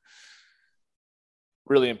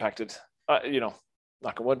really impacted,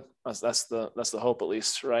 knock on wood. That's the hope, at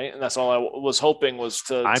least. Right. And that's all I was hoping was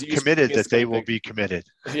to. I'm committed that they will be committed.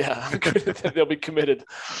 Yeah. I'm committed that they'll be committed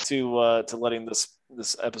to letting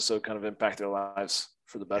this episode kind of impact their lives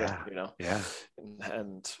for the better, Yeah.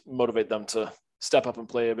 And motivate them to step up and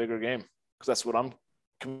play a bigger game, because that's what I'm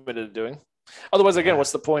committed to doing. Otherwise, again,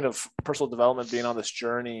 what's the point of personal development, being on this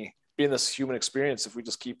journey, being this human experience, if we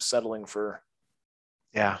just keep settling for?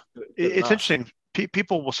 Yeah. It's interesting.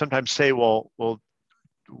 People will sometimes say, well,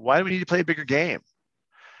 why do we need to play a bigger game?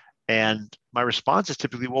 And my response is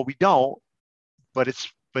typically, well, we don't, but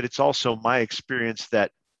it's also my experience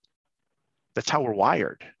that that's how we're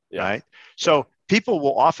wired. Yeah. Right. So people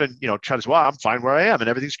will often, try to say, well, I'm fine where I am and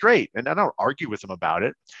everything's great. And I don't argue with them about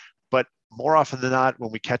it. But more often than not,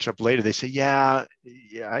 when we catch up later, they say, I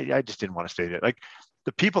just didn't want to stay there. Like,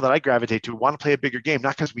 the people that I gravitate to want to play a bigger game,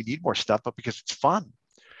 not because we need more stuff, but because it's fun.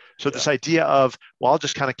 So this idea of, well, I'll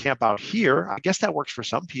just kind of camp out here, I guess that works for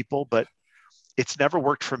some people, but it's never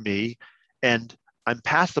worked for me. And I'm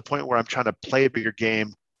past the point where I'm trying to play a bigger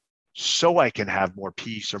game so I can have more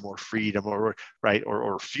peace or more freedom or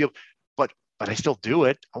feel, but I still do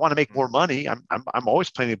it. I want to make more money. I'm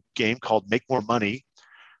always playing a game called Make More Money,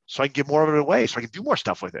 so I can give more of it away, so I can do more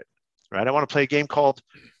stuff with it, right? I want to play a game called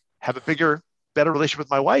Have a better relationship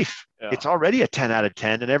with my wife. Yeah. It's already a 10 out of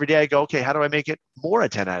 10. And every day I go, okay, how do I make it more a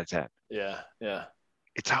 10 out of 10? Yeah.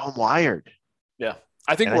 It's how I'm wired. Yeah.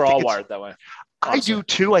 I think we're all wired that way. Honestly. I do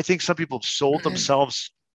too. I think some people have sold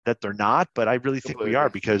themselves that they're not, but I really think we are,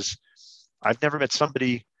 because I've never met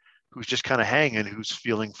somebody who's just kind of hanging, who's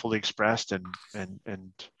feeling fully expressed and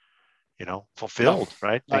fulfilled,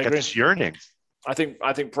 right? They got this yearning. I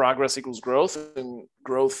think progress equals growth, and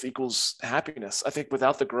growth equals happiness. I think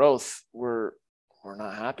without the growth, we're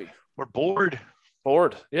not happy. We're bored.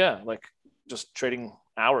 Yeah. Like just trading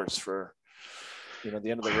hours for,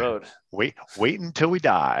 the end of the road. Wait until we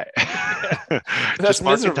die. That's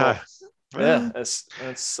miserable. Yeah.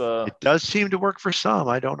 It does seem to work for some.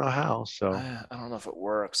 I don't know how. So I don't know if it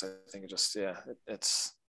works. I think it just, it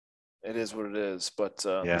is what it is. But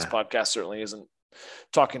this podcast certainly isn't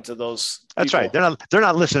talking to those That's people. right. They're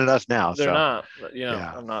not listening to us now. They're so. not,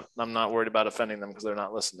 Yeah. I'm not worried about offending them because they're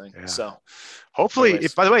not listening. Yeah. So hopefully,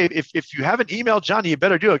 anyways. by the way, if you haven't emailed Johnny, you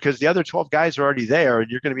better do it, because the other 12 guys are already there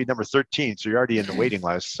and you're going to be number 13. So you're already in the waiting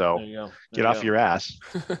list. So there you go. Get off your ass.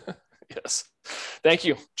 Yes. Thank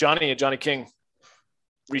you, Johnny and Johnny King.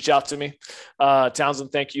 Reach out to me.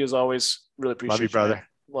 Townsend, thank you as always. Really appreciate Love you, brother. Man.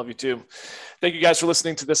 Love you too. Thank you guys for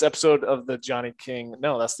listening to this episode of the Johnny King.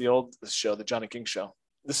 No, that's the old show, the Johnny King Show.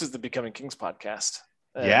 This is the Becoming Kings podcast.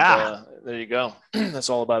 And, there you go. That's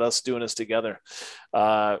all about us doing this together.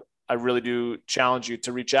 I really do challenge you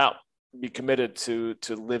to reach out, be committed to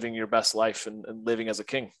living your best life and living as a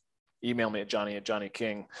king. Email me at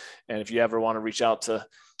Johnny@JohnnyKing. And if you ever want to reach out to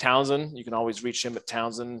Townsend, you can always reach him at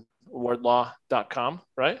townsendwardlaw.com,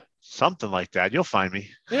 right? Something like that. You'll find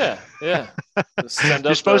me. Yeah.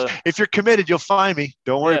 If you're committed, you'll find me.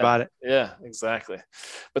 Don't worry about it. Yeah, exactly.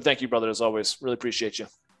 But thank you, brother, as always. Really appreciate you.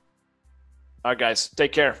 All right, guys,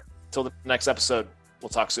 take care. Till the next episode. We'll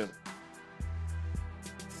talk soon.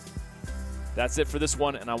 That's it for this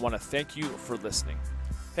one, and I want to thank you for listening.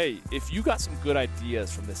 Hey, if you got some good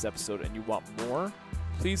ideas from this episode and you want more,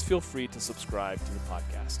 please feel free to subscribe to the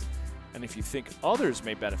podcast. And if you think others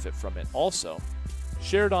may benefit from it also,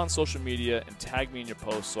 share it on social media and tag me in your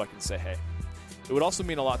post so I can say hey. It would also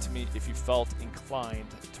mean a lot to me if you felt inclined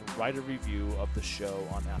to write a review of the show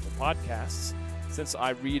on Apple Podcasts, since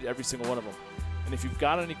I read every single one of them. And if you've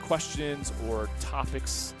got any questions or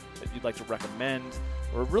topics that you'd like to recommend,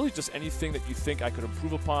 or really just anything that you think I could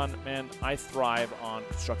improve upon, man, I thrive on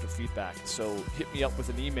constructive feedback. So hit me up with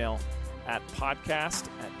an email at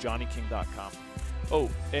podcast@johnnyking.com.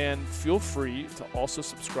 Oh, and feel free to also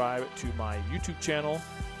subscribe to my YouTube channel,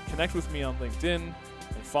 connect with me on LinkedIn, and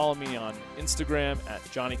follow me on Instagram at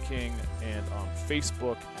Johnny King and on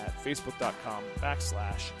Facebook at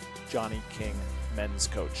facebook.com/Johnny King Men's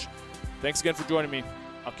Coach. Thanks again for joining me.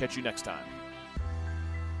 I'll catch you next time.